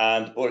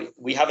 but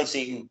we haven't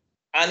seen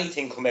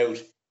anything come out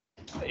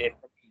the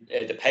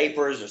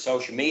papers or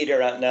social media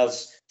or anything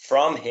else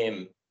from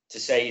him to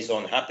say he's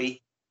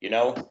unhappy. He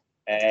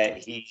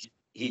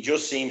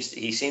just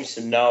seems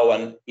to know,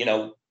 and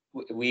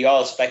we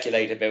all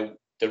speculate about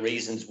the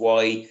reasons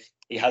why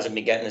he hasn't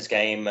been getting his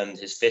game and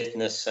his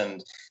fitness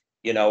and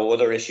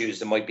other issues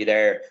that might be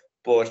there.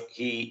 But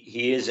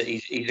he's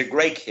a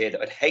great kid.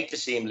 I'd hate to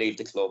see him leave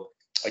the club.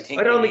 I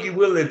don't think he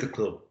will leave the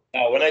club.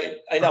 No, and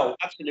I know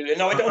absolutely.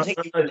 No, I don't think.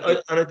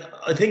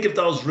 I think if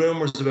those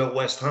rumours about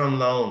West Ham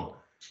loan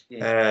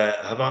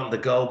have on the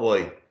go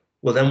boy,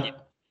 well then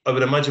I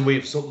would imagine we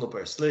have something up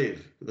our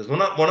sleeve, because we're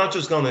not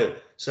just going to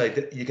say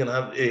that you can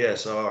have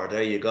ESR,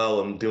 there you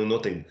go, and do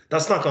nothing.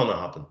 That's not going to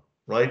happen,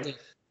 right? Yeah.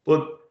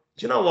 But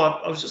do you know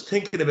what? I was just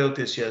thinking about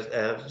this.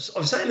 I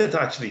was saying it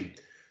actually.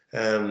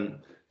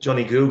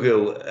 Johnny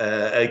Gugu,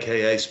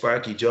 aka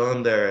Sparky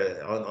John,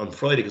 there on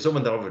Friday, because I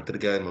went over to the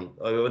game.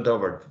 I went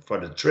over for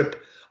the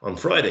trip on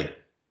Friday.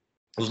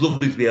 It was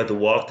lovely to be able to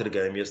walk to the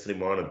game yesterday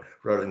morning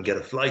rather than get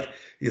a flight,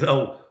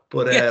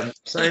 But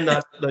saying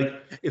that,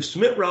 if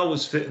Smith Rowe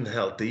was fit and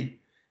healthy,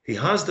 he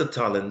has the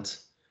talent,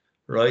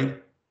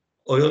 right?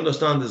 I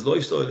understand his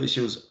lifestyle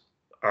issues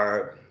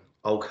are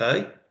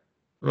okay,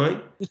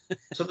 right?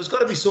 So there's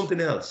got to be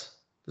something else.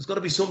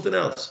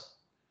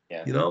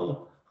 Yeah.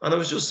 And I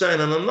was just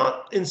saying, and I'm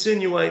not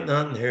insinuating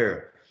anything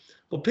here,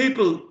 but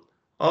people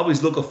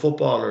always look at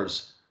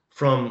footballers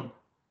from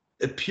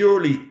a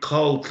purely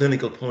cold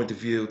clinical point of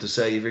view to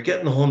say if you're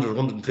getting 100,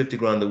 150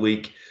 grand a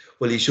week,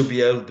 well, you should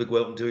be able to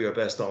go out and do your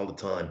best all the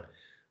time.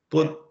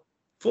 But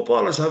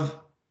footballers have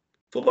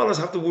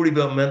to worry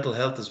about mental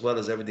health as well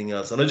as everything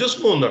else. And I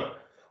just wonder,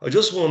 and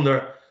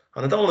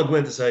I don't want to go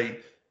into say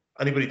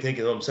anybody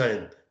thinking I'm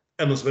saying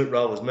Eamonn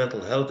Smith-Rowe has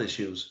mental health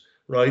issues,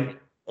 right?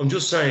 I'm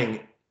just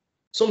saying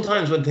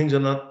sometimes when things are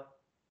not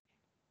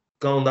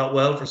going that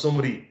well for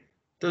somebody,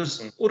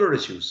 there's other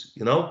issues,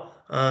 you know.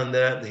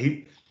 And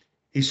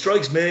he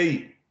strikes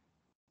me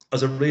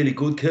as a really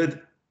good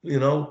kid, you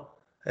know,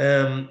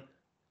 and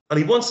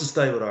he wants to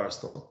stay with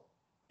Arsenal.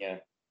 Yeah,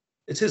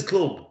 it's his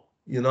club,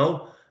 you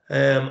know,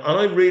 and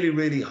I really,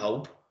 really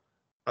hope,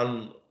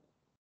 and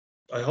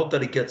I hope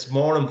that he gets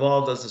more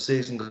involved as the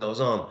season goes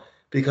on,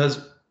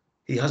 because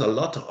he has a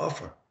lot to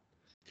offer.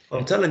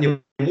 I'm telling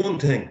you one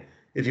thing.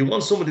 If you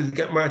want somebody to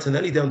get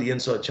Martinelli down the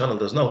inside channel,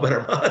 there's no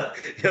better man,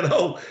 you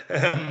know,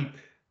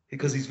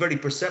 because he's very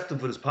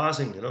perceptive with his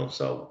passing, you know.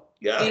 So,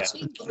 yeah, it's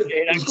good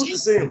to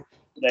see him.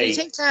 Do you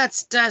think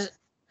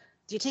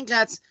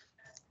that's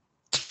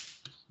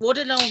would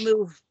it now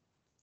move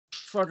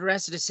for the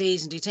rest of the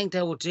season? Do you think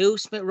they would do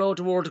Smith-Rowe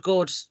the world of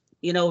good,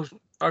 you know,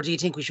 or do you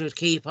think we should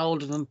keep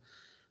hold of him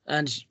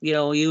and, you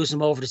know, use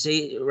him over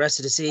the rest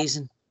of the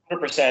season?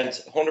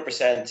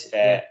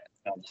 100%.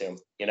 To him,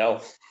 you know,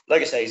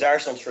 like I say, he's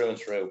Arsenal through and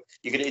through.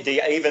 You could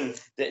even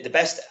the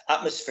best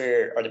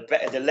atmosphere, or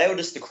the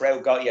loudest the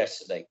crowd got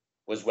yesterday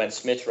was when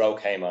Smith-Rowe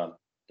came on.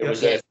 There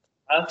was a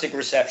fantastic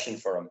reception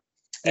for him.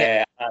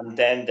 And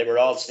then they were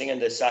all singing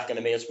the Sack and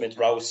Emile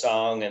Smith-Rowe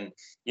song, and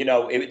you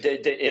know,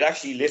 it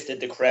actually lifted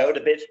the crowd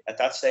a bit at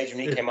that stage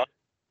when he came on,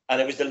 and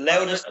it was the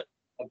loudest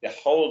of the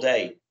whole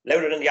day,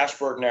 louder than the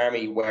Ashburton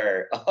Army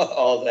were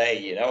all day,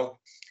 you know.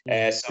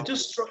 So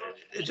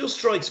it just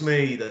strikes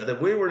me that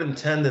if we were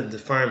intending to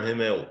farm him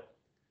out,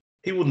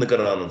 he wouldn't have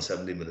got on in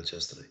 70 minutes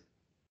yesterday.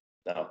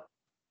 No.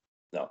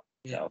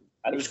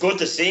 And it was good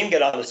to see him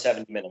get on in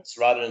 70 minutes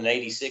rather than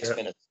 86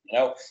 minutes. You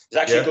know, it was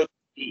actually good.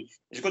 It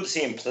was good to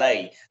see him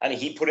play, and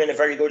he put in a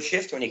very good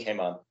shift when he came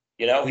on.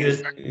 You know, he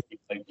was very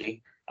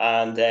lively,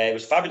 and it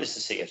was fabulous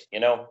to see it. You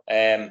know,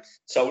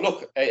 so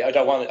look, I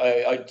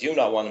do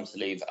not want him to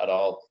leave at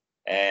all.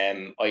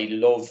 I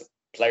love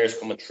players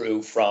coming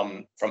through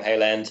from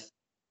Hale End.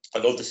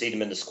 I'd love to see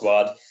them in the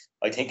squad.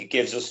 I think it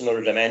gives us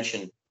another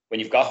dimension when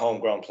you've got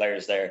homegrown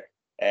players there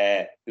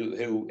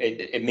who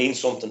it means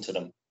something to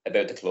them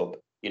about the club.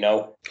 You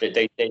know,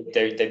 they've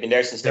been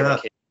there since they were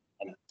kids,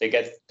 and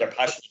they're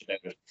passionate about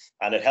it,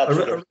 and it helps.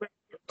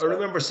 I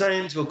remember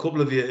saying to a couple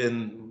of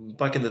you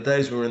back in the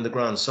days we were in the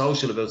Grand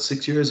Social about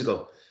 6 years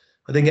ago.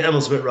 I think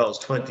Eamonn Smith-Rowe is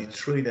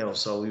 23 now,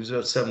 so he was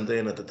about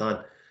 17 at the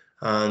time,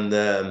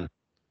 and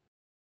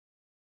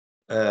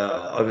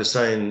I was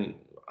saying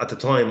at the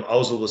time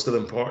Ozil was still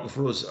important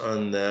for us,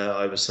 and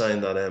I was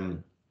saying that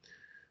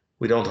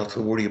we don't have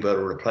to worry about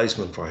a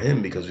replacement for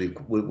him because we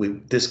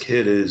this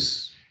kid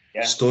is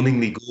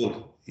stunningly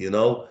good, you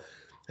know.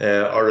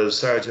 Or as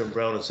Sergeant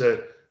Brown had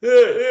said,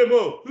 "Hey,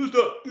 Mo, who's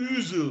that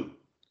Ozil?"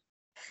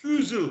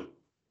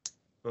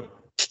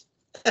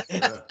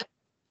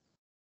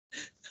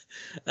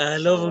 I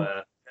love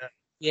him.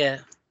 Yeah,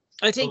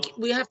 I think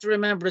we have to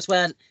remember as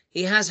well.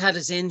 He has had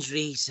his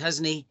injuries,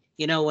 hasn't he?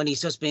 You know, when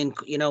he's just been,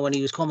 you know, when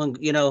he was coming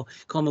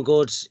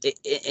good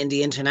in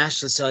the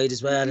international side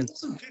as well. He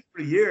wasn't fit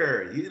for a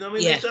year. You know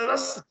what I mean?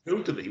 That's the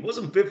truth of it. He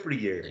wasn't fit for a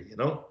year, you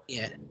know?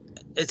 Yeah.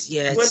 He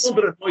went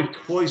under the knife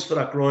twice for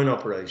that groin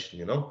operation,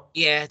 you know?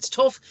 Yeah, it's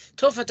tough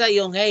at that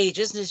young age,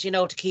 isn't it? You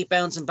know, to keep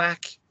bouncing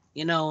back,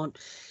 you know,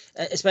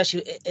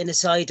 especially in a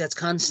side that's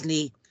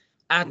constantly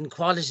adding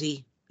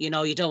quality. You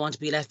know, you don't want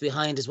to be left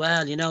behind as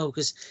well, you know,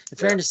 because in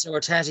fairness to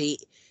Arteta,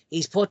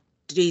 he's put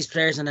these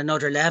players on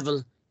another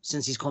level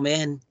since he's come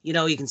in. You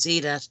know, you can see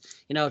that,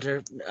 you know,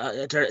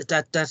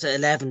 that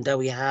 11 that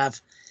we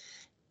have,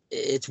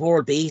 it's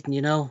world beaten,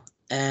 you know.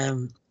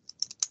 And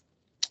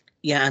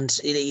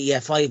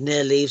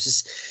 5-0 leaves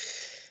us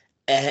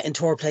in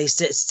third place,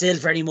 still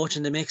very much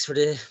in the mix for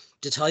the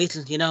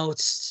title, you know.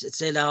 It's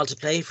still all to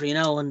play for, you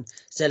know, and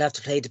still have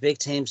to play the big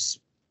teams.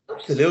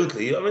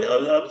 Absolutely. I mean, I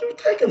was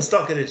taking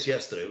stock of this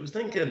yesterday. I was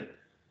thinking,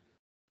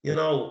 you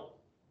know,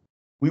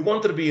 we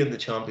wanted to be in the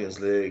Champions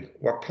League.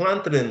 We're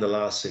planted in the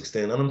last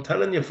 16. And I'm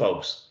telling you,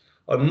 folks,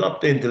 I'm not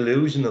being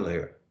delusional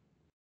here,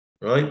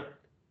 right?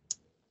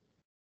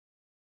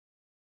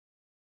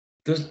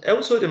 There's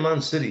outside of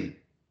Man City,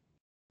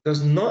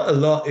 there's not a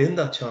lot in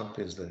that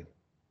Champions League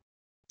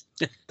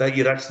that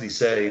you'd actually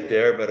say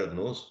they're better than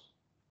us.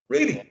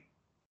 Really.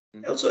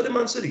 Outside of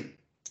Man City,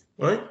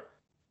 right?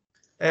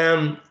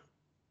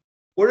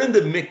 We're in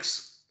the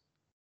mix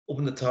up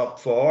in the top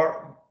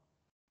four,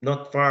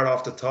 not far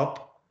off the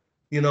top.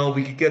 You know,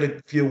 we could get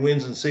a few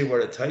wins and see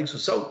where it takes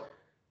us. So,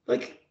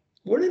 like,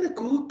 we're in a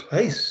good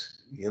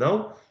place, you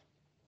know.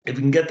 If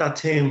we can get that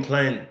team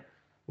playing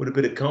with a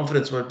bit of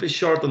confidence, we're a bit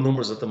short on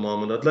numbers at the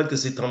moment. I'd like to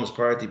see Thomas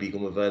Partey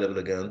become available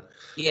again.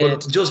 Yeah.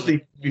 But just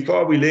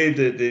before we leave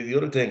the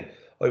other thing,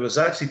 I was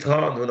actually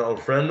talking to an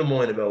old friend of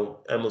mine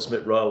about Eamonn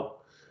Smith-Rowe,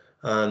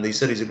 and he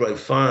said he's a great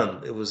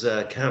fan. It was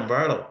Cam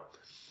Barlow.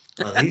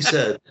 And he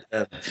said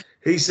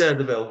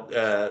about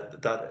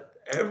that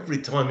every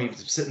time he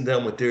was sitting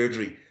down with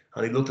Deirdre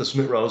and he looked at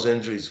Smith Rowe's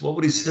injuries, what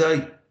would he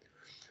say?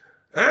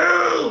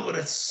 Oh, but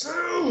it's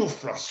so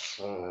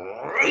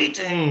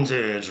frustrating,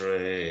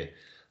 Deirdre.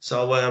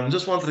 So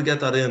just wanted to get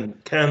that in.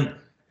 Ken,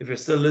 if you're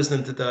still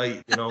listening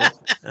today,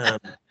 I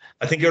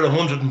think you're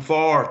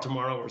 104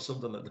 tomorrow or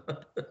something like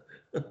that.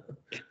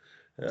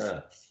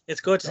 Yeah. It's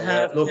good to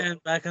have Ken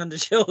back on the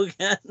show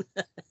again.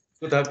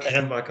 Good to have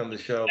Ken back on the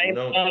show.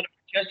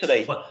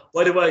 Yesterday.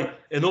 By the way,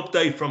 an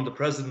update from the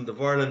President of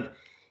Ireland.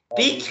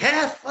 Be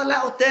careful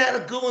out there,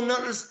 going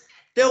notice.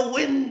 The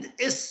wind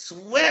is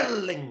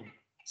swirling,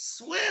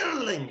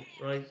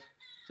 right?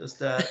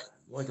 Just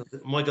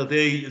Michael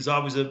D is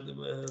always a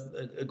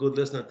good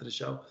listener to the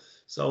show.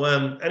 So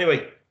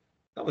anyway,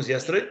 that was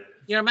yesterday.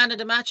 You're a man of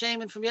the match,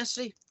 Eamonn, from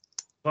yesterday.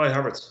 Hi,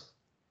 Havertz.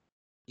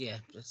 Yeah,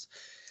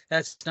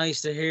 that's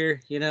nice to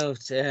hear.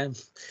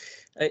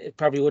 I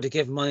probably would have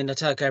given mine. I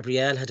thought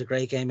Gabriel had a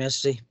great game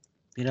yesterday.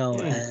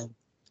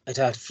 I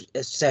thought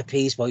set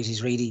piece wise,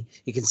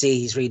 you can see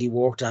he's really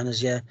worked on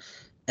it. Yeah.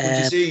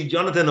 You see,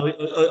 Jonathan,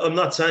 I'm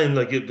not saying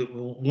like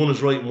one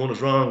is right and one is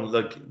wrong.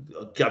 Like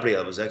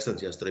Gabriel was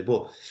excellent yesterday,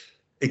 but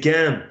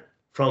again,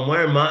 from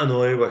where Matt and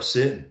I were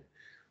sitting,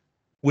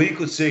 we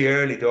could see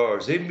early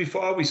doors, even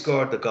before we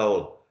scored the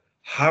goal.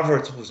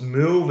 Havertz was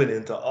moving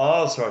into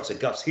all sorts of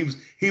gaps. He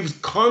was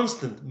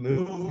constant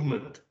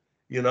movement,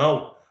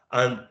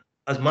 and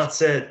as Matt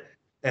said,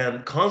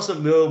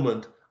 constant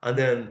movement, and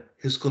then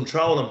his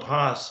control and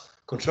pass,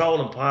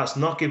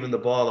 not giving the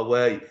ball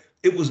away.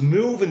 It was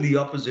moving the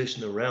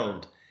opposition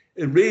around.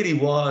 It really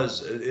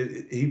was.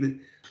 And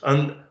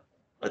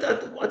I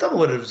don't know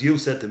whether it was you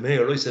said to me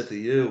or I said to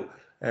you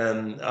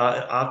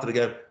after the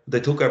game, they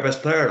took our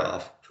best player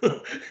off.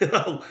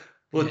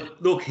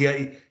 But look,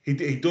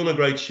 he done a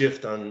great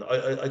shift, and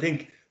I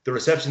think the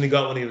reception he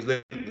got when he was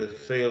leaving the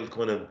field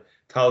kind of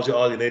tells you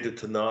all you needed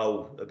to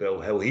know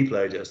about how he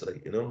played yesterday.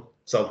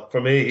 So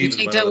for me, do you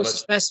think that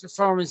was the best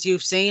performance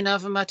you've seen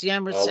of him at the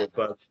Emirates?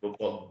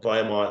 Oh, by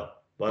a mile.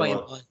 By a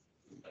mile.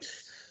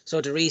 So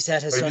the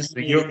reset has done.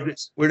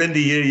 We're in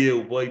the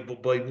EU by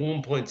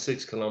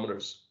 1.6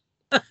 kilometers.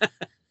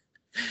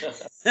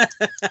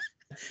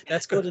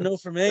 That's good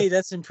enough for me.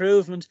 That's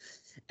improvement.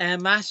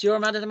 Matt, your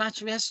man of the match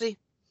from yesterday?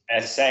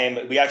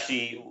 Same. We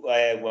actually,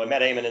 I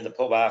met Eamonn in the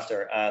pub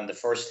after, and the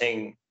first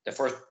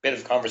bit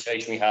of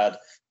conversation we had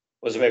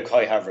was about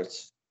Kai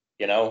Havertz.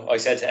 I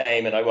said to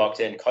Eamonn, I walked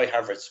in, Kai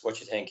Havertz, what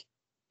do you think?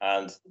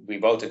 And we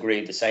both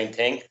agreed the same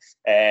thing.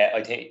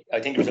 I think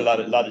there was a lot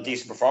of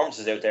decent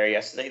performances out there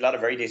yesterday. A lot of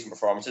very decent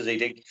performances. I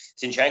think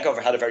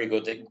Zinchenko had a very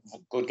good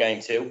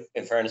game too,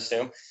 in fairness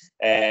to him.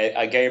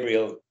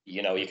 Gabriel,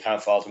 you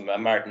can't fault him.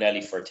 And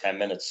Martinelli for 10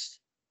 minutes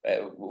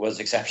was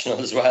exceptional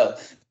as well.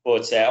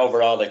 But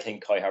overall, I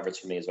think Kai Havertz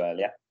for me as well.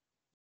 Yeah.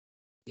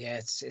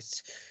 Yeah,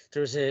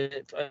 there's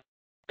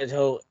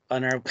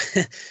on our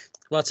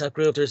WhatsApp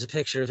group, there's a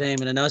picture of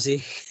Eamonn and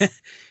Ozzy.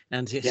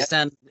 And he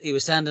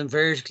was standing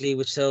vertically,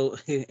 which so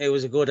it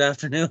was a good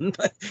afternoon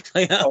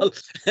by all.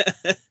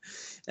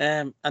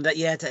 And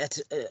that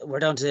we're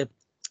down to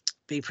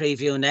be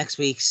previewing next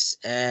week's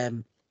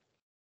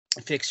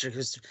fixture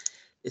because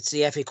it's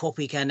the FA Cup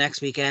weekend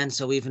next weekend,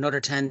 so we have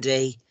another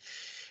 10-day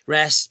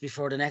rest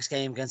before the next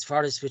game against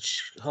Forest,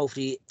 which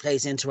hopefully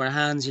plays into our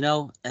hands.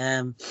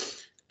 The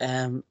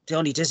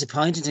only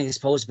disappointing thing I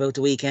suppose about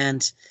the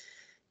weekend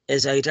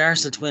is I had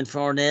Arsenal to win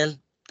 4-0.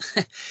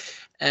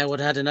 Would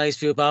have had a nice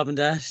view bob in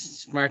that.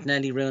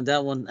 Martinelli ruined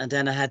that one. And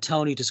then I had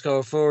Tony to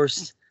score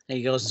first. And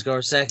he goes and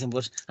scores second.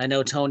 But I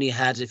know Tony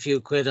had a few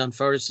quid on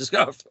first to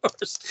score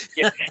first.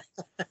 Yeah.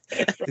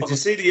 Did you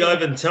see the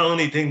Ivan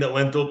Tony thing that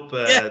went up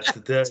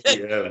today?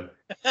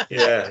 He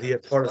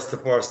had Forrest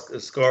to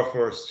score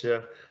first,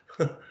 yeah.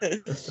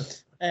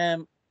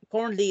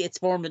 Currently, it's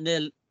Bournemouth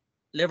 0,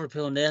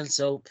 Liverpool 0.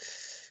 So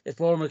if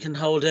Bournemouth can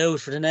hold out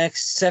for the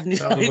next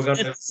 75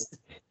 minutes.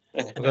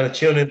 We're going to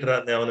tune into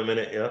that now in a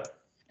minute, yeah.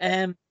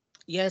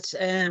 Yes,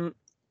 I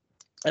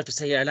have to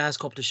say our last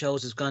couple of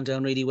shows has gone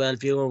down really well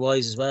viewer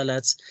wise as well,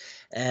 lads.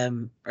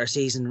 Our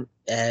season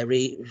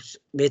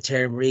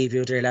midterm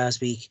review there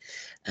last week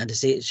and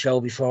the show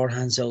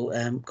beforehand,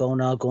 so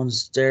going all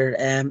guns there.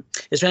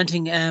 Is there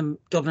anything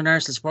Dublin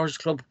Arsenal Supporters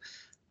Club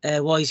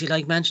wise you'd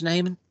like mention,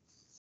 Eamonn?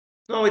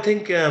 No, I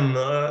think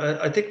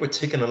we're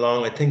ticking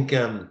along. I think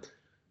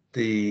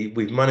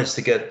we've managed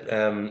to get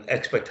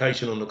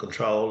expectation under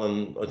control,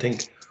 and I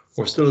think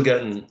we're still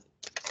getting,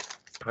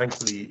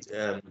 thankfully,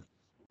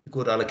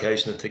 good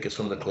allocation of tickets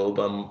from the club,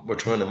 and we're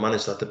trying to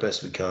manage that the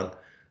best we can.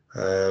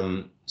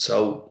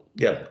 So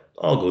yeah,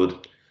 all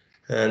good.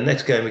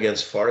 Next game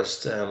against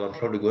Forest, I'm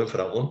probably going for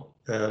that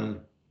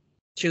one.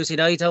 Tuesday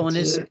night, that one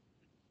is.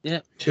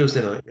 Yeah.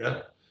 Tuesday night,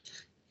 yeah.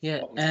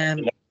 Yeah.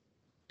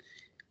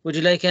 Would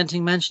you like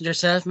anything mentioned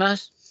yourself,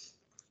 Matt?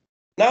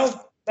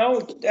 No.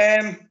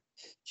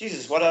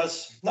 Jesus, what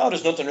else? No,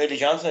 there's nothing really,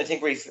 Jonathan. I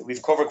think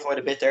we've covered quite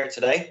a bit there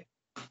today.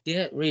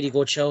 Yeah, really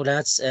good show,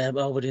 lads.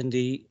 All within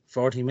the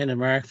 40-minute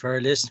mark for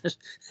our listeners.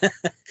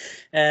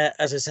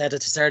 As I said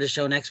at the start of the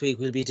show, next week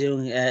we'll be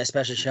doing a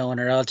special show on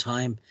our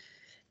all-time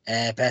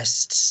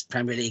best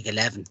Premier League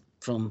 11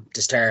 from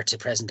the start to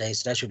present day.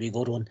 So that should be a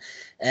good one.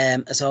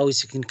 As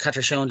always, you can catch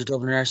our show on the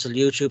Dublin Arsenal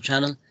YouTube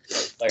channel.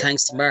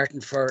 Thanks to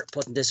Martin for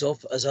putting this up,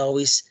 as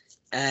always.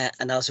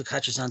 And also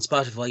catch us on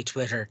Spotify,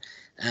 Twitter,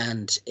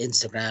 and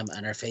Instagram,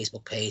 and our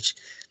Facebook page.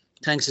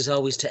 Thanks as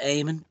always to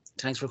Eamonn.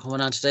 Thanks for coming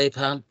on today,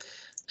 pal.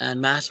 And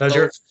Matt,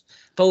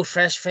 both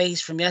fresh face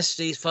from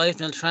yesterday's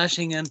 5-0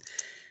 thrashing and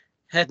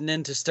heading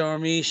into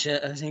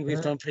Stormisha. I think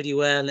we've done pretty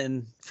well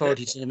in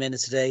 42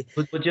 minutes today.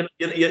 But you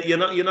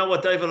know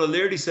what David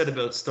O'Leary said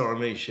about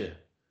Stormisha?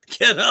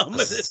 Get on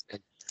with it.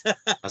 As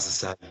I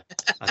said,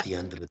 at the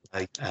end of the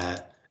day,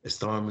 a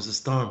storm is a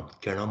storm.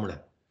 Get on with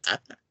it.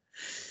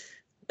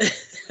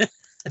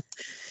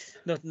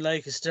 Nothing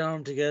like a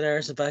storm to get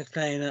Arsenal back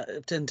playing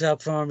in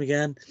top form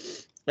again.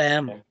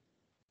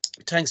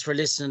 Thanks for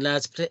listening,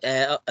 lads.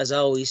 As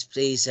always,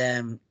 please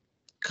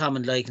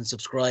comment, like, and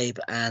subscribe,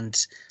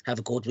 and have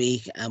a good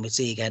week. And we'll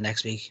see you again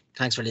next week.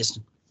 Thanks for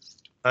listening.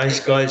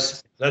 Thanks,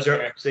 guys.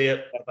 Pleasure. See you.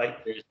 Bye-bye.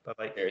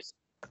 Bye-bye.